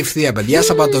τελική ευθεία, παιδιά.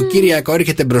 Σαββατοκύριακο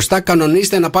έρχεται μπροστά.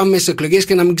 Κανονίστε να πάμε στις εκλογές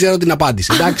και να μην ξέρω την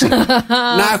απάντηση. Εντάξει.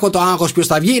 Να έχω το άγχος ποιος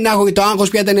θα βγει, να έχω και το άγχος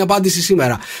ποια ήταν η απάντηση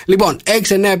σήμερα. Λοιπόν,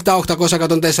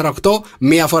 697-800-1048.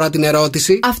 Μία φορά την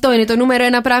ερώτηση. Αυτό είναι το νούμερο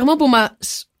ένα πράγμα που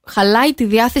μας χαλάει τη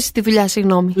διάθεση στη δουλειά,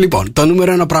 συγγνώμη. Λοιπόν, το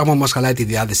νούμερο ένα πράγμα που μας χαλάει τη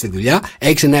διάθεση στη δουλειά.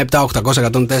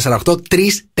 697-800-1048.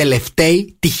 3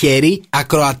 τελευταίοι τυχεροί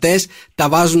ακροατές τα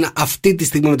βάζουν αυτή τη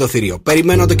στιγμή με το θηρίο.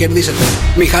 Περιμένω να το κερδίσετε.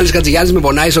 Μιχάλης Κατζηγιάννης με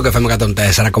πονάει στο καφέ με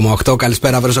 104,8.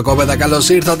 Καλησπέρα, βρεσοκόπεδα. Καλώς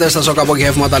ήρθατε στα σοκ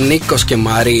απογεύματα Νίκος και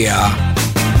Μαρία.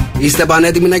 Είστε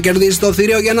πανέτοιμοι να κερδίσετε το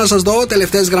θηρίο? Για να σας δω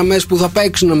τελευταίες γραμμές που θα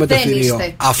παίξουν με το θηρίο.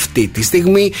 Αυτή τη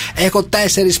στιγμή έχω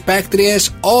 4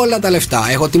 παίκτριες, όλα τα λεφτά.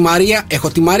 Έχω τη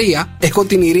Μαρία, έχω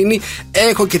την Ειρήνη,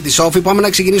 έχω και τη Σόφη. Πάμε να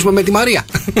ξεκινήσουμε με τη Μαρία.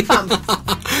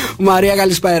 Μαρία,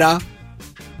 καλησπέρα.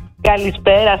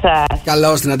 Καλησπέρα σας.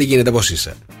 Καλώς την, τι γίνεται, πώς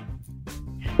είσαι?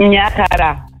 Μια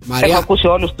χαρά. Μαρία. Έχω ακούσει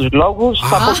όλους τους λόγους.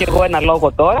 Θα πω και εγώ ένα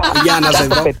λόγο τώρα. Για να σε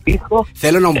δω.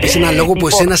 Θέλω να μου πεις ένα λόγο που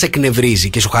εσένα σε εκνευρίζει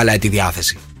και σου χαλάει τη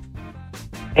διάθεση.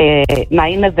 Να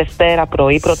είναι Δευτέρα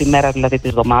πρωί, πρώτη μέρα δηλαδή της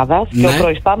εβδομάδας, και ο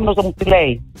προϊστάμενος να μου τη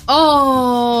λέει.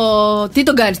 Τι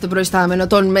τον κάνεις τον προϊστάμενο?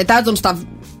 Μετά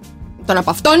τον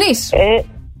απαυτώνεις?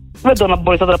 Δεν τον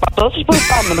μπορείς να τον απαυτώσεις,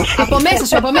 προϊστάμενος. από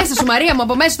μέσα σου, Μαρία μου,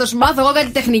 από μέσα σου μάθω εγώ κάτι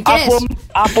τεχνικές.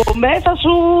 Από μέσα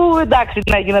σου, εντάξει,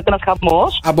 να γίνεται ένας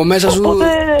χαμός. Από μέσα σου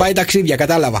πάει ταξίδια,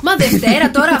 κατάλαβα. Μα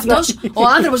Δευτέρα τώρα αυτός ο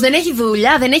άνθρωπος δεν έχει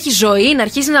δουλειά, δεν έχει ζωή, να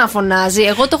αρχίσει να φωνάζει.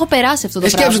 Εγώ το έχω περάσει αυτό το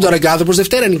πράγμα. Σκέψου τώρα και ο άνθρωπος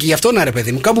Δευτέρα είναι και γι' αυτό, να ρε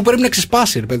παιδί μου. Κάπου πρέπει να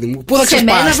ξεσπάσει, ρε παιδί μου. Πού θα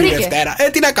ξεσπάσει τη Δευτέρα?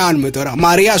 Τι να κάνουμε τώρα?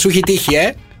 Μαρία, σου έχει τύχει,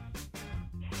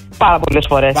 Πάρα πολλές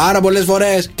φορές. Πάρα πολλές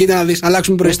φορές. Κοίτα να δεις, να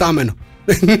αλλάξουμε προϊστάμενο.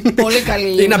 Πολύ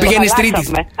καλή. Ή να πηγαίνει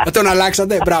Τρίτη. Να τον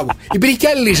αλλάξατε, μπράβο. Υπήρχε και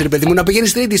άλλη λύση, ρε παιδί μου, να πηγαίνει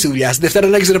Τρίτη στη δουλειά. Στη Δευτέρα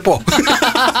να έχει ρεπό.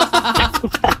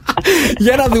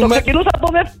 Για να δούμε.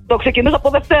 Το ξεκινούσα από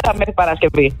Δευτέρα μέχρι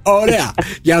Παρασκευή. Ωραία.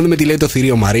 Για να δούμε τι λέει το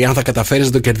θηρίο, Μαρία, αν θα καταφέρει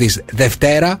να το κερδίσει.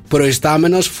 Δευτέρα,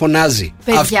 προϊστάμενος φωνάζει.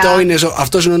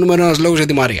 Αυτό είναι ο νούμερο ένας λόγος για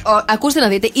τη Μαρία. Ακούστε να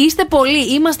δείτε,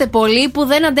 είμαστε πολλοί που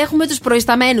δεν αντέχουμε τους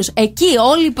προϊσταμένους. Εκεί,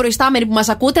 όλοι οι προϊστάμενοι που μας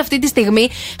ακούτε αυτή τη στιγμή,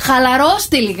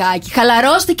 χαλαρώστε λιγάκι.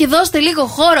 Χαλαρώστε και δώστε λίγο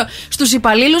χώρο στους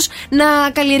υπαλλήλους να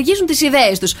καλλιεργήσουν τις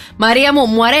ιδέες τους. Μαρία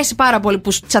μου αρέσει πάρα πολύ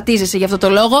που τσατίζεσαι για αυτό το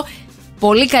λόγο.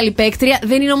 Πολύ καλή παίκτρια,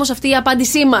 δεν είναι όμως αυτή η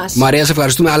απάντησή μας. Μαρία, σε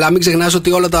ευχαριστούμε, αλλά μην ξεχνάς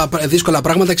ότι όλα τα δύσκολα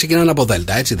πράγματα ξεκινάνε από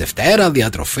Δέλτα. Έτσι, Δευτέρα,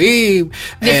 διατροφή.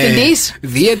 Διευθυντής.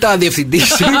 Δίαιτα,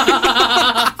 διευθυντής.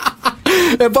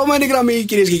 Επόμενη γραμμή,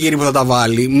 κυρίες και κύριοι, που θα τα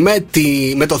βάλει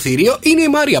με το θηρίο είναι η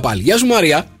Μαρία πάλι. Γεια σου,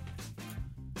 Μαρία.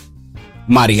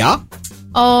 Μαρία.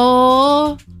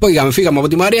 Φύγαμε από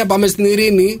τη Μαρία, πάμε στην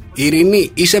Ειρήνη.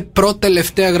 Ειρήνη, είσαι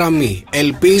πρώτη-τελευταία γραμμή.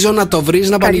 Ελπίζω να το βρεις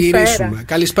να πανηγυρίσουμε.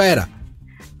 Καλησπέρα.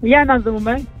 Για να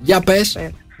δούμε. Για πες.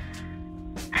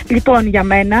 Λοιπόν, για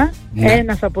μένα,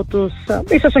 ένας από τους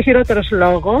ίσως ο χειρότερος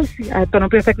λόγος, τον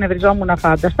οποίο θα εκνευριζόμουν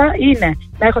αφάνταστα, είναι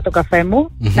να έχω το καφέ μου,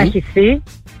 να χυθεί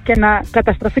και να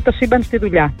καταστραφεί το σύμπαν στη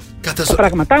δουλειά. Τα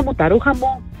πράγματά μου, τα ρούχα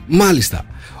μου. Μάλιστα.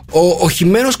 Ο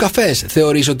χυμένος καφές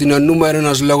θεωρείς ότι είναι ο νούμερο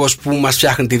ένας λόγος που μας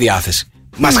φτιάχνει τη διάθεση?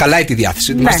 Μας χαλάει τη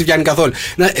διάθεση, δεν μας τη φτιάχνει καθόλου.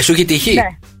 Σου έχει τύχει?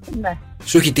 Ναι.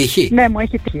 Σου έχει τύχει? Ναι, μου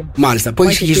έχει τύχει. Μάλιστα. Πού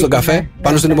έχεις χύσει τον καφέ?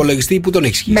 Πάνω στον υπολογιστή, πού τον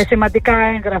έχεις χύσει? Με σημαντικά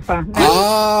έγγραφα.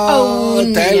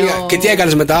 Τέλεια. Και τι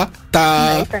έκανες μετά?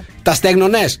 Τα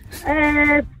στέγνωνες?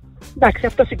 Εντάξει,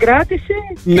 αυτοσυγκράτηση.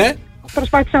 Ναι.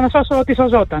 Προσπάθησα να σώσω ό,τι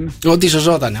σωζόταν. Ό,τι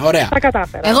σωζόταν, ωραία. Τα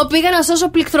κατάφερα. Εγώ πήγα να σώσω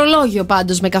πληκτρολόγιο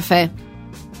πάντως με καφέ.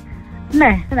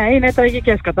 Ναι, είναι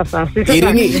τραγικές καταστάσεις.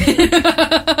 Ειρήνη,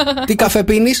 τι καφέ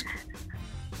πίνεις?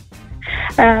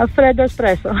 Φρέντο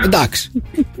εσπρέσο. Εντάξει.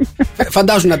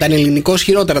 Φαντάζομαι να ήταν ελληνικός,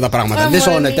 χειρότερα τα πράγματα. Δεν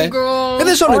σώνεται.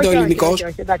 Δεν σώνεται ο ελληνικός.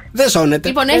 Δεν σώνεται.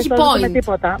 Λοιπόν, έχει point.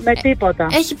 Με τίποτα.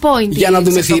 Έχει point. Για να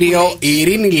δούμε θηρίο, η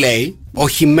Ειρήνη λέει: ο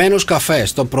χυμένος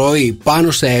καφές το πρωί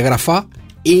πάνω σε έγγραφα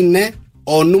είναι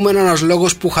ο νούμερο ένας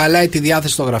λόγος που χαλάει τη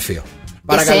διάθεση στο γραφείο.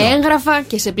 Και σε έγγραφα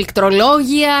και σε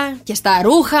πληκτρολόγια και στα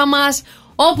ρούχα μας.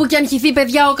 Όπου και αν χυθεί,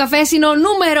 παιδιά, ο καφές είναι ο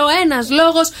νούμερο ένας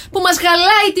λόγος που μας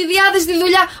χαλάει τη διάθεση στη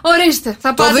δουλειά. Ορίστε,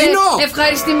 θα πάτε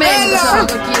ευχαριστημένοι το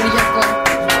Σαββατοκύριακο.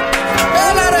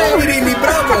 Έλα ρε Ειρήνη,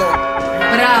 μπράβο.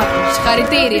 Μπράβο,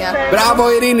 συγχαρητήρια. Μπράβο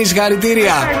Ειρήνη,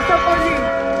 συγχαρητήρια. Ευχαριστώ πολύ.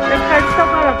 Ευχαριστώ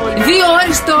πάρα πολύ. 2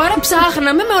 ώρες τώρα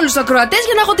ψάχναμε με όλους τους ακροατές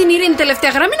για να έχω την Ειρήνη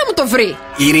τελευταία γραμμή να μου το βρει.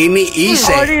 Ειρήνη,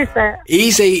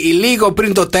 είσαι λίγο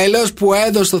πριν το τέλος που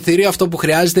έδωσε στο θηρίο αυτό που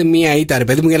χρειάζεται, μία ήττα, ρε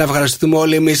παιδί μου, για να ευχαριστούμε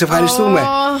όλοι εμείς. Ευχαριστούμε.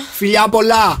 Φιλιά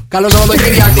πολλά. Καλό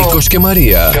Σαββατοκύριακο. Νίκος και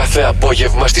Μαρία. Κάθε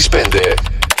απόγευμα στις 5.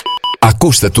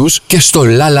 Ακούστε τους και στο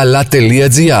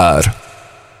lalala.gr.